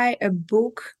buy a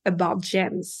book about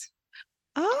gems.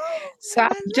 Oh, so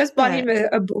I just bought him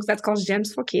a book that's called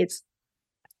Gems for Kids.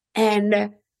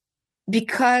 And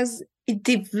because it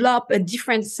developed a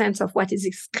different sense of what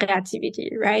is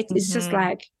creativity, right? It's just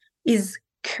he's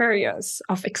curious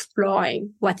of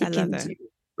exploring what he can do,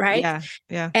 right?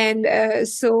 Yeah. And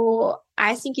so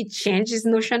I think it changes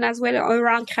notion as well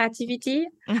around creativity.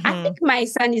 I think my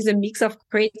son is a mix of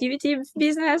creativity and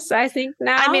business, I think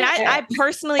now. I mean, I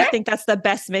personally think that's the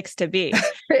best mix to be.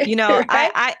 Right?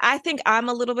 I think I'm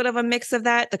a little bit of a mix of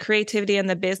that, the creativity and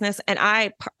the business. And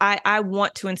I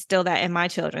want to instill that in my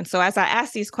children. So as I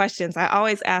ask these questions, I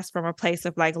always ask from a place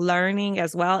of learning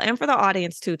as well. And for the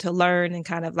audience too, to learn and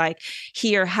kind of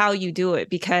hear how you do it.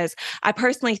 Because I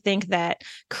personally think that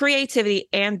creativity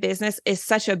and business is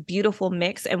such a beautiful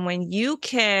mix. And when you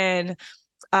can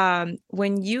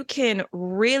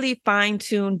really fine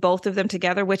tune both of them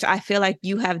together, which I feel like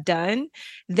you have done,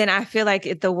 then I feel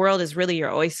like the world is really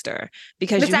your oyster,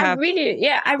 because I really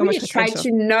try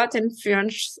to not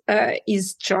influence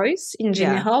his choice in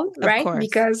general, right? Course.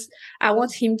 Because I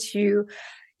want him to,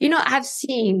 I've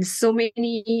seen so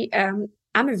many, I'm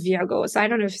a Virgo, so I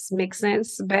don't know if this makes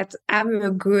sense, but I'm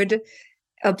a good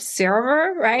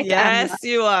observer, right? Yes,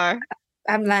 you are.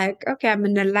 I'm like, okay, I'm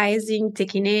analyzing,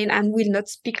 taking in, and will not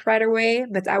speak right away,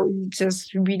 but I will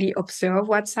just really observe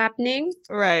what's happening.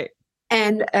 Right.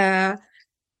 And I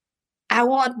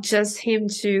want just him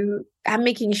I'm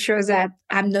making sure that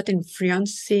I'm not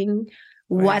influencing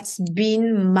what's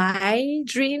been my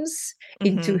dreams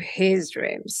into his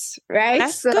dreams, right?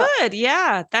 That's good.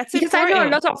 Yeah, that's because important. I know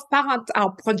a lot of parents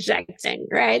are projecting,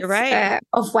 right? You're right.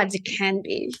 Of what they can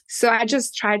be. So I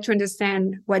just try to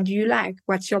understand, what do you like?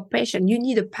 What's your passion? You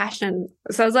need a passion.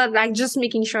 So that just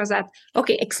making sure that,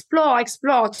 okay, explore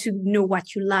to know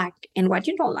what you like and what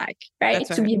you don't like, right?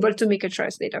 To be able to make a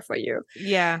choice later for you.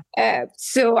 Yeah.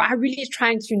 So I really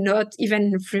trying to not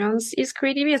even influence his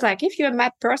creativity. It's like, if you're a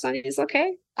math person, it's okay.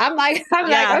 I'm like,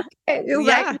 okay. It's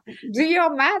like, do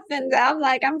your math, and I'm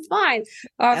like, I'm fine.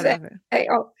 But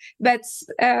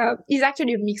it's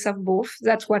actually a mix of both.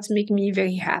 That's what's making me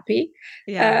very happy.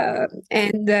 Yeah.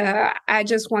 And I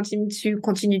just want him to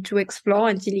continue to explore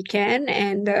until he can,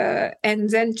 and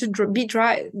then to be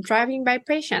driving by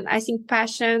passion. I think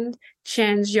passion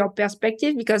change your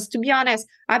perspective. Because to be honest,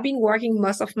 I've been working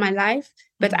most of my life,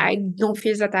 but I don't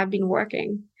feel that I've been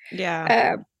working.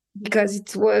 Yeah. Because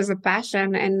it was a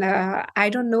passion, and I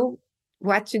don't know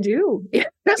what to do.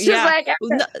 It's just like,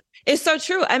 no, it's so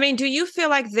true. I mean, do you feel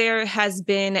like there has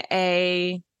been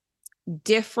a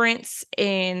difference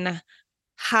in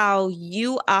how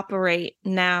you operate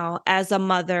now as a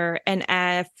mother and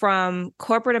from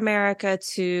corporate America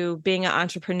to being an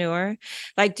entrepreneur?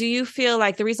 Like, do you feel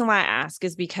like, the reason why I ask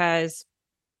is because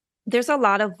there's a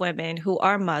lot of women who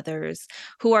are mothers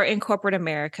who are in corporate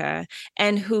America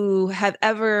and who have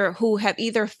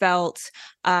either felt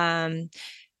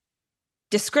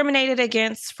discriminated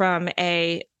against from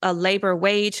a labor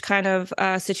wage kind of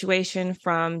situation,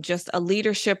 from just a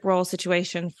leadership role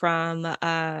situation, from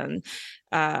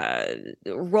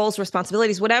roles,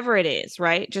 responsibilities, whatever it is,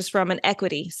 right? Just from an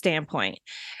equity standpoint.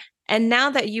 And now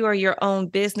that you are your own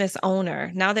business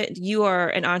owner, now that you are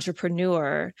an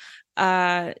entrepreneur,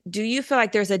 do you feel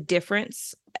like there's a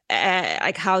difference,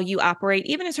 like how you operate,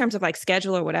 even in terms of like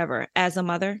schedule or whatever, as a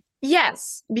mother?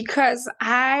 Yes, because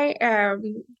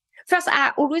first,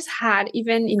 I always had,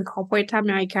 even in corporate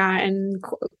America and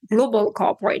global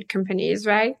corporate companies,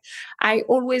 right? I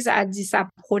always had this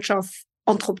approach of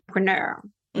entrepreneur,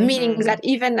 meaning that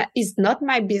even it's not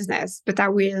my business, but I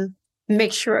will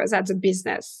make sure that the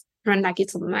business run like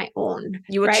it's on my own.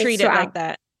 You would right? treat it like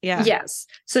that. Yeah. Yes.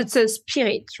 So it's a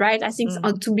spirit, right? I think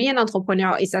to be an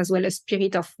entrepreneur is as well a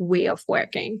spirit of way of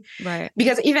working. Right.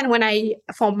 Because even when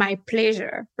for my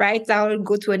pleasure, right, I'll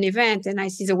go to an event and I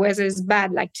see the weather is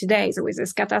bad, like today, the weather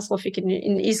is catastrophic in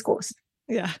the East Coast.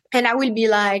 Yeah. And I will be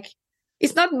like,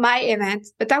 it's not my event,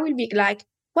 but I will be like,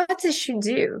 what they should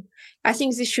do? I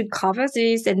think they should cover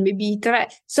this and maybe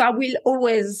so I will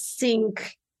always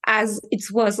think as it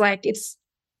was like, it's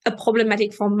a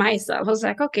problematic for myself. I was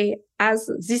like, okay, as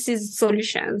this is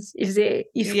solutions. If they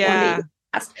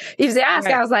ask,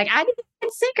 right. I was like, I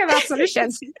didn't think about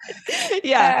solutions.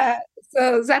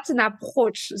 So that's an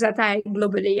approach that I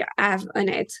globally have on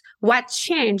it. What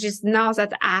changed is now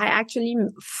that I actually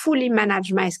fully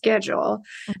manage my schedule.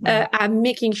 I'm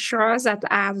making sure that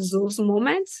I have those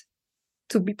moments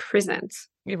to be present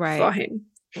for him.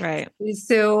 Right.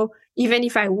 So even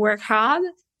if I work hard,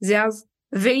 there's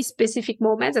very specific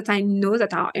moments that I know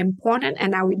that are important,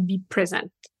 and I will be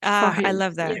present for him. I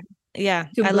love that. Yeah,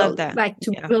 I love that. Like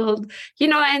to build,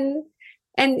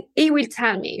 and he will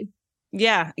tell me.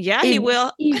 Yeah, he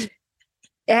will.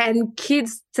 And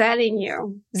kids telling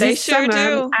you. They sure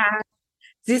do.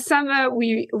 This summer,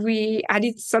 I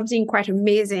did something quite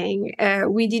amazing.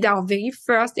 We did our very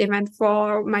first event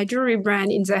for my jewelry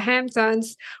brand in the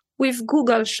Hamptons with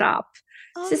Google Shop.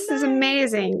 Oh, this is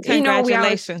amazing.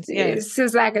 Congratulations. This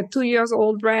is like a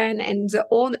 2-year-old brand, and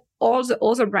all the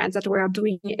other brands that were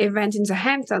doing events in the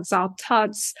Hamptons are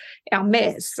Tod's,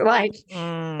 Hermes, like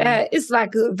it's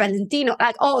like Valentino,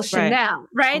 like all Chanel,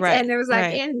 right? And it was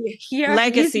like, and here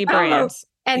legacy brands.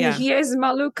 And here's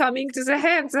Malu coming to the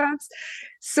Hamptons.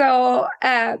 So,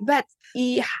 but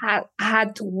he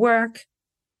had to work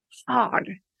hard,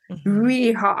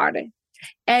 really hard.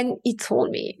 And he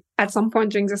told me at some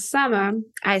point during the summer,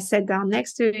 I sat down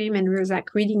next to him and we were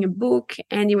like reading a book,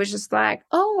 and he was just like,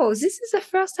 oh, this is the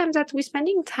first time that we're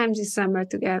spending time this summer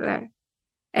together.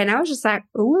 And I was just like,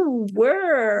 ooh,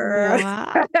 word.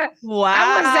 Wow.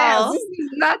 I was there. This is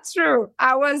not true.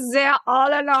 I was there all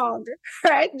along,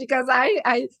 right? Because I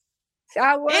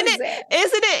was there.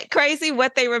 Isn't it crazy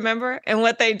what they remember and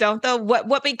what they don't, though?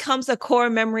 What becomes a core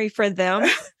memory for them?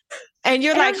 And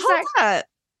you're like, hold up.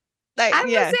 I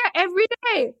was there every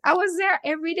day. I was there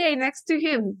every day next to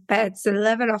him. But the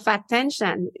level of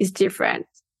attention is different,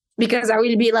 because I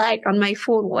will be like on my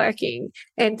phone working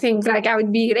and things like I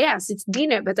would be, yes, it's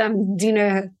dinner, but I'm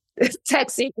dinner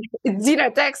texting.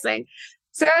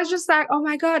 So I was just like, oh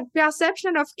my God,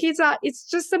 perception of kids it's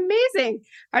just amazing.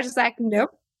 I was just like,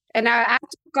 nope. And I had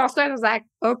to confront. I was like,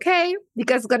 okay,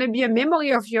 because it's going to be a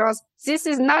memory of yours. This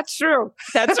is not true.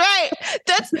 That's right.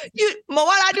 That's you, MoAnA.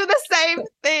 I do the same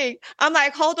thing. I'm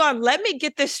like, hold on, let me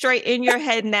get this straight in your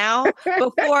head now.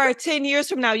 Before 10 years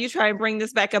from now, you try and bring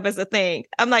this back up as a thing.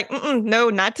 I'm like, no,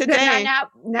 not today.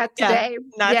 Not today.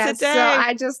 Not today. So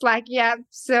I just like,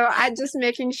 So I just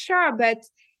making sure. But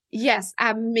yes,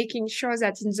 I'm making sure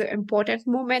that in the important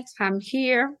moments, I'm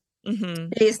here.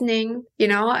 Listening,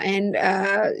 and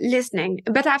listening.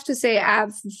 But I have to say, I'm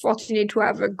fortunate to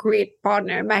have a great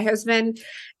partner. My husband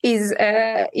is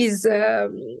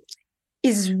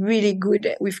is really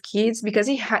good with kids because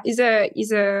he's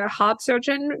a heart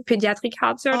surgeon, pediatric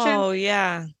heart surgeon. Oh,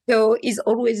 yeah. So he's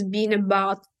always been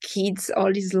about kids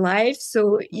all his life.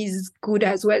 So he's good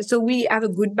as well. So we have a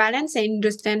good balance and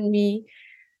understand me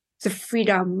the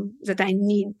freedom that I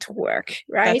need to work,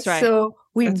 right? That's right. So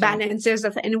we That's right. balance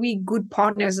that and we good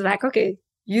partners like, okay,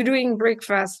 you're doing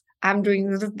breakfast, I'm doing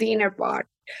the dinner part.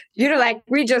 You know, like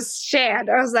we just shared.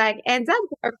 I was like, and that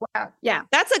worked well. Yeah.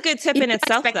 That's a good tip It in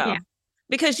itself, expect though. me.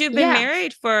 Because you've been Yeah.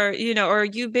 married for, or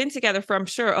you've been together for, I'm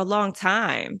sure, a long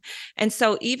time. And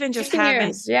so even just 15 having,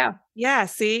 years. Yeah. yeah,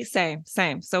 see, same.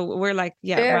 So we're like,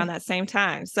 yeah, Yeah. around that same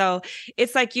time. So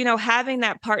it's like, having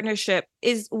that partnership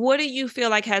what do you feel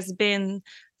like has been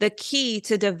the key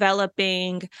to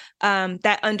developing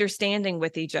that understanding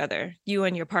with each other, you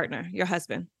and your partner, your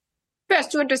husband?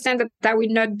 First, to understand that I will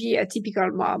not be a typical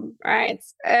mom, right?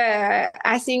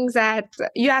 I think that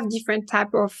you have different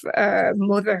type of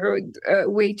motherhood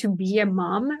way to be a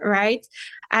mom, right?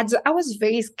 I was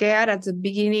very scared at the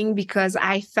beginning because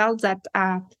I felt that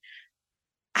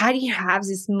I didn't have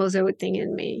this motherhood thing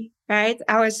in me, right?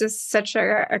 I was just such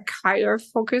a career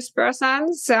focused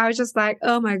person. So I was just like,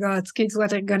 oh my God, kids,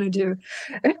 what are you gonna do?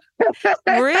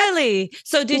 Really?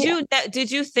 So did Yeah.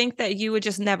 you think that you would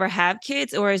just never have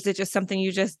kids, or is it just something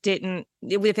you just didn't?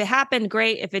 If it happened,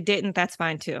 great. If it didn't, that's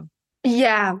fine too.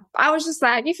 Yeah, I was just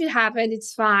like, if it happened,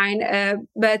 it's fine.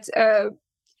 But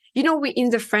we in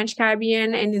the French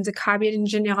Caribbean and in the Caribbean in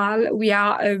general, we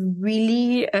are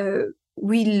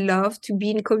we love to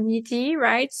be in community,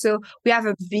 right? So we have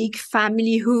a big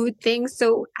familyhood thing.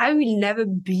 So I will never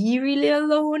be really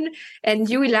alone, and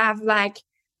you will have like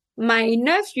my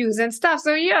nephews and stuff.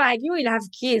 So you're like, you will have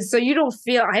kids. So you don't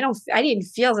feel, I didn't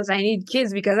feel that I need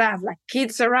kids because I have like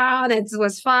kids around and it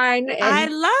was fine. I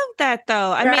And love that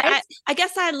though. I mean, right. I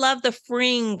guess I love the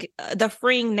freeing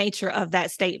nature of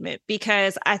that statement,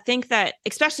 because I think that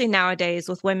especially nowadays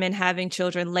with women having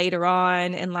children later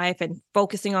on in life and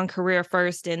focusing on career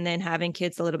first and then having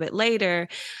kids a little bit later,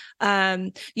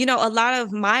 a lot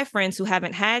of my friends who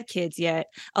haven't had kids yet,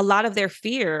 a lot of their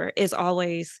fear is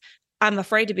always, I'm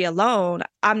afraid to be alone.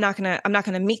 I'm not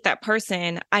gonna meet that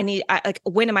person.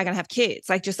 When am I gonna have kids?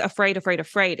 Like just afraid.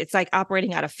 It's like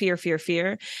operating out of fear.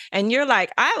 And you're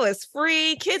like, I was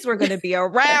free. Kids were gonna be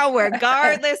around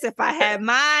regardless if I had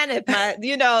mine, if my, I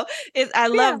Yeah.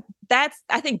 love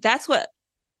I think that's what,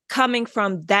 coming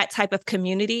from that type of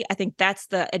community, I think that's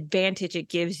the advantage it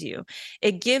gives you.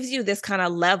 It gives you this kind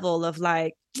of level of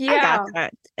like, I got Yeah.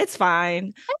 that. It's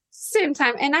fine. Same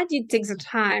time. And I did take the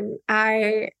time.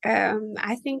 I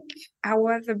think I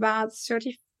was about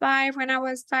 35 when I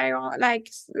was Taiwan, like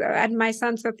at my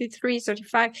son 33,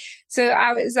 35. So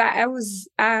I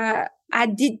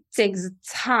did take the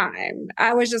time.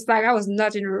 I was just like, I was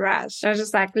not in a rush. I was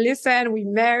just like, listen, we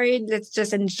married. Let's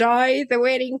just enjoy the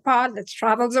wedding part. Let's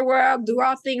travel the world, do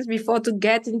our things before to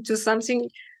get into something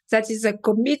that is a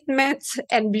commitment.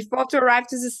 And before to arrive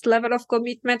to this level of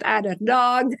commitment, I had a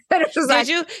dog.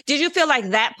 Did you feel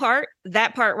like that part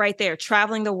right there,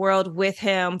 traveling the world with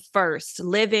him first,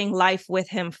 living life with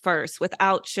him first,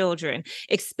 without children,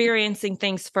 experiencing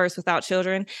things first without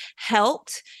children,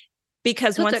 helped?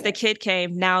 Because totally. once the kid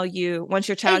came, once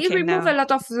your child came, remove a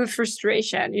lot of the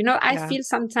frustration. I Yeah. feel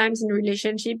sometimes in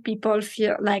relationship, people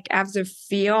feel like have the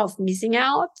fear of missing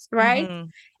out, right?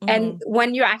 Mm-hmm. And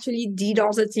when you actually did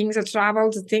all the things, the travel,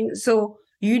 the things, so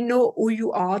you know who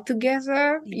you are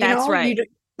together. That's right. You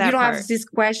don't have this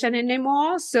question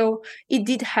anymore. So it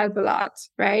did help a lot,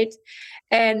 right?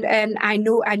 And I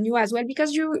knew as well,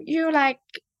 because you're like,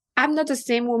 I'm not the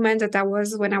same woman that I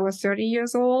was when I was 30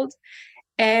 years old.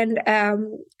 And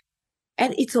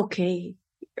it's okay,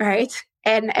 right?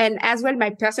 And as well, my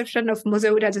perception of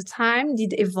motherhood at the time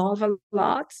did evolve a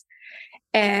lot.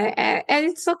 And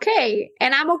it's okay.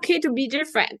 And I'm okay to be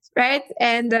different, right?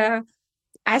 And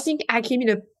I think I came in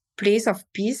a place of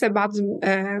peace about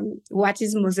what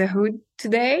is motherhood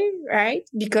today, right?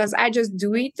 Because I just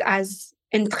do it as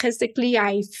intrinsically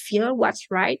I feel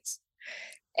what's right.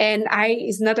 And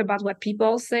it's not about what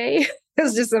people say.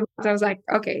 It's just about, I was like,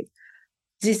 okay,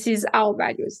 this is our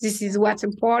values. This is what's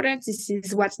important. This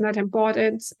is what's not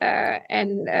important.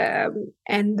 And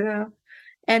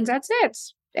that's it.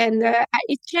 And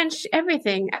it changed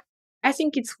everything. I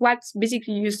think it's what's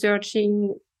basically you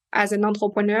searching as an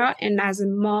entrepreneur and as a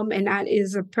mom and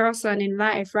as a person in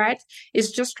life, right?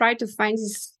 It's just try to find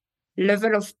this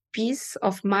level of peace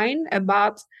of mind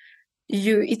about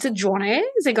you. It's a journey.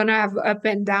 They're going to have up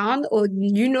and down, or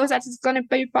that it's going to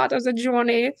be part of the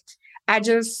journey. I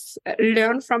just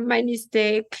learn from my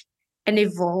mistake and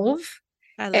evolve.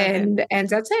 I love it. And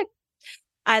that's it.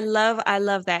 I love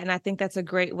that. And I think that's a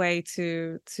great way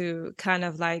to kind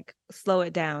of like slow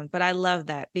it down. But I love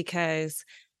that because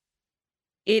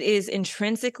it is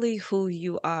intrinsically who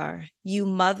you are. You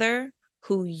mother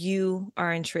who you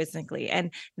are intrinsically,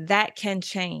 and that can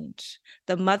change.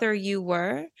 The mother you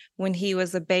were when he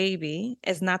was a baby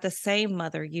is not the same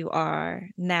mother you are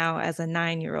now as a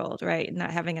 9-year-old, right?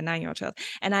 Not having a 9-year-old child.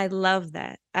 And I love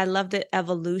that. I love the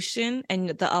evolution and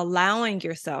the allowing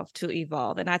yourself to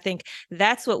evolve. And I think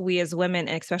that's what we as women,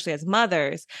 and especially as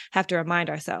mothers, have to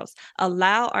remind ourselves.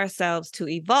 Allow ourselves to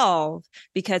evolve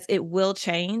because it will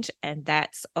change, and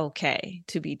that's okay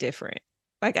to be different.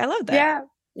 Like, I love that. Yeah.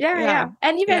 And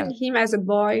Yeah. even him as a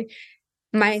boy,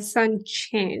 my son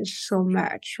changed so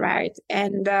much, right?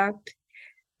 And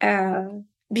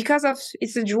because of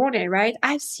it's a journey, right?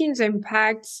 I've seen the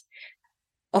impact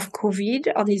of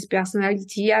COVID on his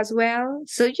personality as well.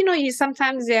 So,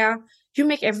 sometimes you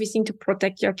make everything to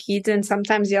protect your kids, and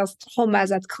sometimes there's trauma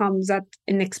that comes at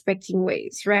unexpected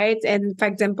ways, right? And for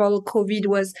example, COVID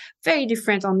was very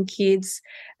different on kids.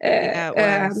 Yeah, it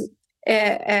was.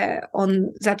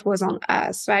 On that was on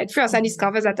us, right? First, I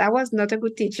discovered that I was not a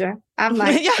good teacher. I'm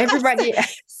like, Yeah, everybody.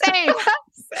 Same.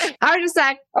 I was just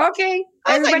like, okay,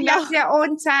 I was like, everybody no. has their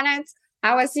own talent.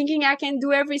 I was thinking I can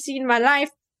do everything in my life.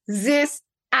 This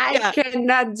I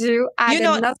cannot do. I did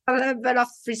not have a level of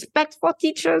respect for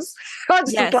teachers. I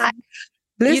was just like,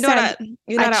 listen,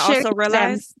 you know what I also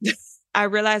realized? them. I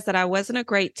realized that I wasn't a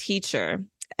great teacher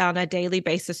on a daily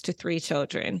basis to 3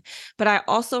 children. But I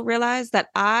also realized that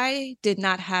I did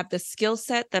not have the skill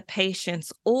set, the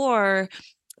patience, or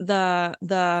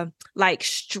the like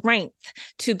strength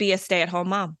to be a stay-at-home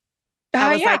mom.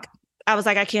 I was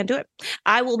like, I can't do it.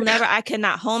 I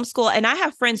cannot homeschool. And I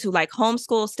have friends who like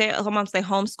homeschool, stay-at-home moms, they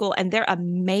homeschool, and they're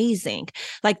amazing.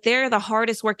 Like, they're the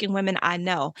hardest working women I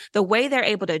know. The way they're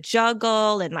able to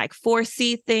juggle and like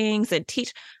foresee things and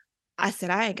teach. I said,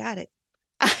 I ain't got it.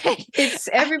 It's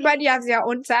everybody has their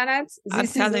own talents. I'm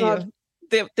telling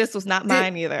you, this was not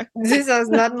mine either. This was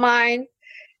not mine.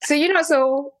 So,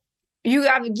 so you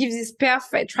have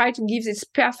to try to give this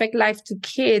perfect life to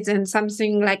kids, and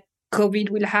something like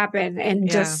COVID will happen and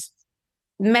just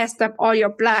messed up all your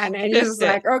plan. And you're just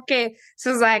like, okay.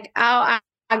 So it's like, how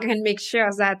I can make sure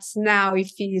that now you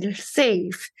feel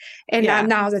safe. And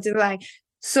now that it's like,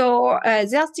 so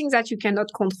there are things that you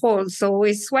cannot control. So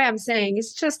it's why I'm saying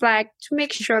it's just like to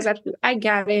make sure that I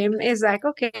got him. It's like,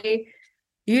 okay,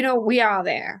 we are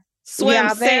there. Swim,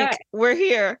 sink, we're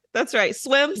here. That's right.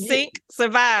 Swim, sink,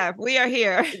 survive. We are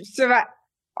here. Survive.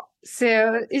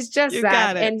 So it's just you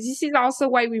that. Got it. And this is also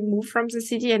why we moved from the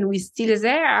city and we're still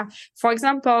there. For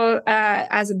example,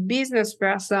 as a business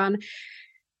person,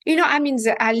 I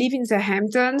live in the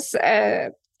Hamptons,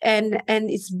 and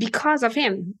it's because of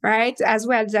him, right? As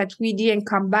well, that we didn't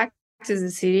come back to the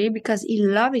city because he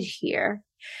loved it here.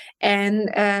 And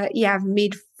he have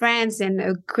made friends and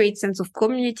a great sense of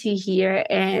community here.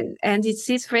 And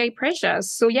it's very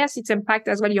precious. So yes, it's impact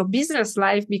as well your business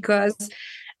life, because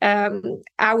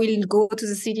I will go to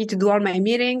the city to do all my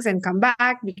meetings and come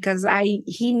back because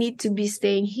he need to be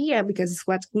staying here because it's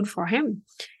what's good for him.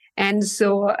 And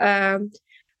so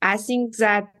I think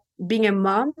that being a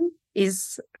mom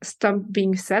is stop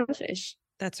being selfish.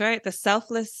 That's right.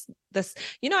 Is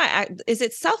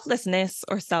it selflessness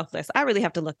or selfless? I really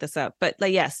have to look this up. But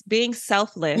like, yes, being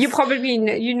selfless. You probably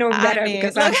better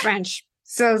because I'm French.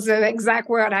 So the exact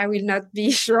word I will not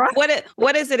be sure.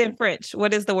 What is it in French?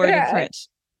 What is the word in French?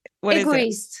 What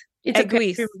egoist. It's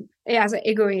egoist. As an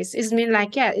egoist. It's mean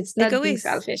like, it's not being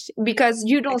selfish because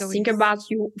you don't think about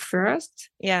you first.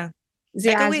 Yeah.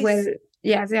 They as well.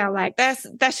 Yeah, they are like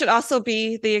that should also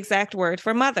be the exact word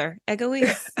for mother.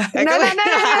 Egoist. No.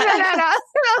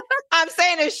 I'm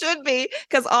saying it should be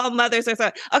because all mothers are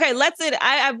so. Okay,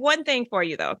 I have one thing for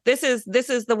you though. This is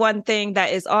the one thing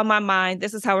that is on my mind.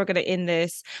 This is how we're going to end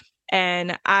this.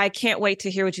 And I can't wait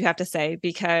to hear what you have to say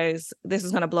because this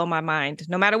is going to blow my mind.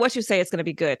 No matter what you say, it's going to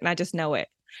be good. And I just know it.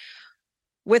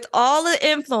 With all the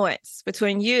influence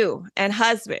between you and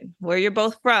husband, where you're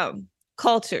both from,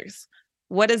 cultures,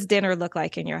 what does dinner look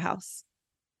like in your house?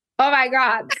 Oh my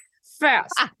God.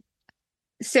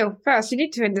 First, you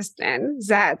need to understand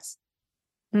that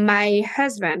my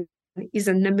husband is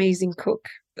an amazing cook.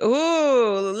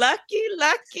 Ooh,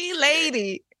 lucky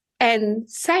lady. And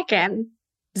second,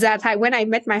 that when I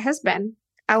met my husband,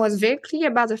 I was very clear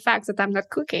about the fact that I'm not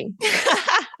cooking.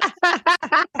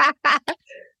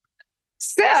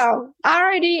 So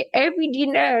already every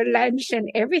dinner, lunch, and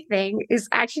everything is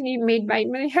actually made by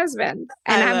my husband,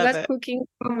 and I'm not cooking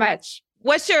so much.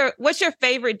 What's your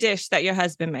favorite dish that your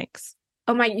husband makes?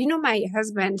 Oh my, my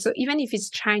husband, so even if it's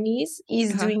Chinese,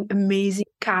 he's doing amazing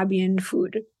Caribbean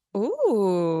food.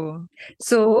 Ooh.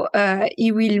 So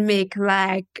he will make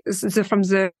like from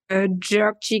the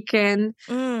jerk chicken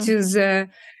to the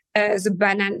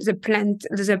banana,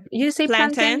 you say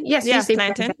plantain? Yes, yeah, you say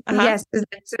plantain. plantain. Yes,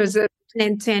 so the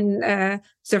plantain,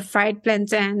 the fried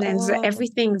plantain and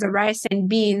everything, the rice and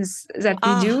beans that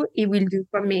we do, he will do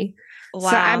for me. Wow.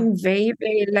 So I'm very,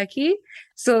 very lucky.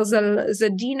 So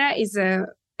the dinner is a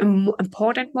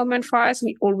important moment for us.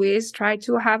 We always try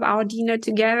to have our dinner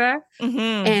together.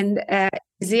 And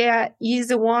Zia is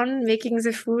the one making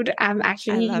the food. I'm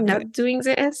actually not doing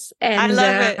this. And I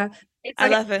love it. I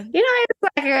love it.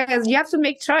 It's like you have to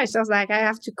make choice. I was like, I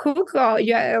have to cook or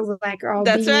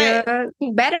That's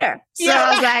being better. So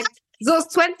I was like, those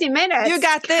 20 minutes. You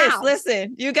got this.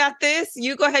 Listen, you got this.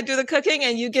 You go ahead and do the cooking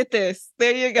and you get this.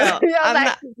 There you go.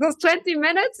 Those 20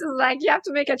 minutes is like, you have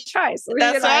to make a choice.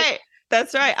 That's right.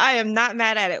 That's right. I am not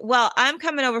mad at it. Well, I'm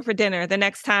coming over for dinner the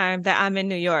next time that I'm in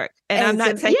New York, and I'm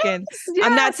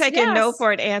not taking no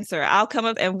for an answer. I'll come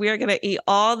up and we're gonna eat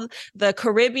all the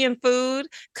Caribbean food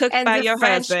cooked by your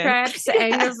husband. Crepes,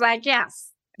 and it was like, yes.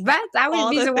 But I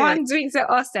will be the one doing the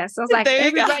hostess. So I was like,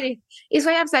 everybody, it's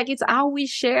why I was like, it's how we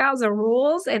share the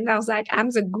rules. And I was like,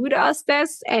 I'm the good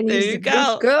hostess and he's the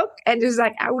good cook. And it's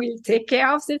like, I will take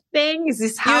care of the things.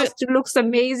 This house looks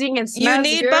amazing and smells good.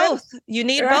 You need both. You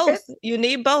need both. You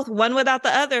need both. One without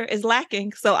the other is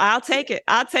lacking. So I'll take it.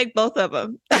 I'll take both of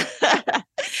them.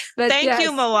 Thank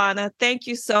you, MoAnA. Thank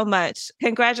you so much.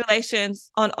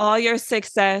 Congratulations on all your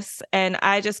success. And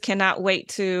I just cannot wait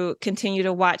to continue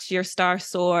to watch your star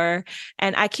soar.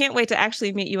 And I can't wait to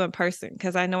actually meet you in person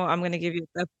because I know I'm going to give you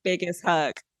the biggest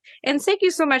hug. And thank you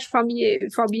so much for being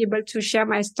able to share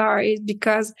my stories,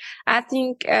 because I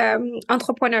think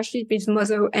entrepreneurship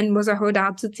and motherhood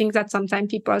are two things that sometimes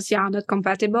people see are not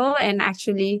compatible. And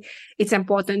actually, it's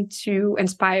important to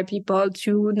inspire people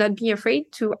to not be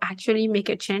afraid to actually make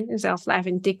a change in their life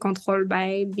and take control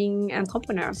by being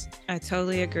entrepreneurs. I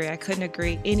totally agree. I couldn't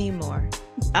agree anymore.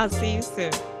 I'll see you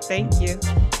soon. Thank you.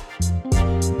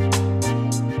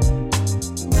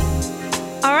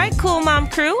 All right, Cool Mom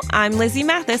crew, I'm Lizzie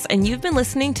Mathis, and you've been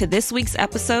listening to this week's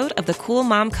episode of the Cool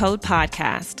Mom Code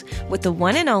podcast with the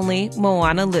one and only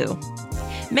MoAnA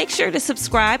LUU. Make sure to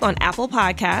subscribe on Apple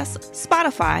Podcasts,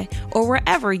 Spotify, or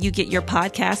wherever you get your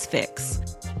podcast fix.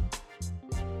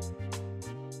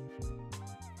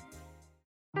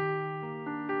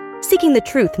 Seeking the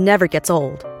truth never gets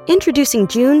old. Introducing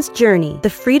June's Journey, the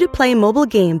free-to-play mobile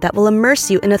game that will immerse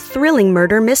you in a thrilling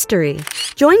murder mystery.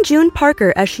 Join June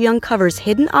Parker as she uncovers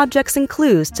hidden objects and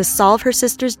clues to solve her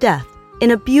sister's death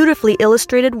in a beautifully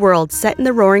illustrated world set in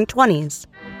the Roaring '20s.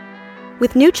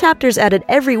 With new chapters added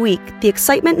every week, the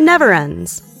excitement never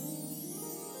ends.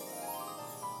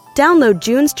 Download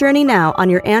June's Journey now on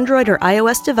your Android or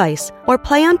iOS device, or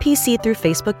play on PC through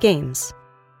Facebook Games.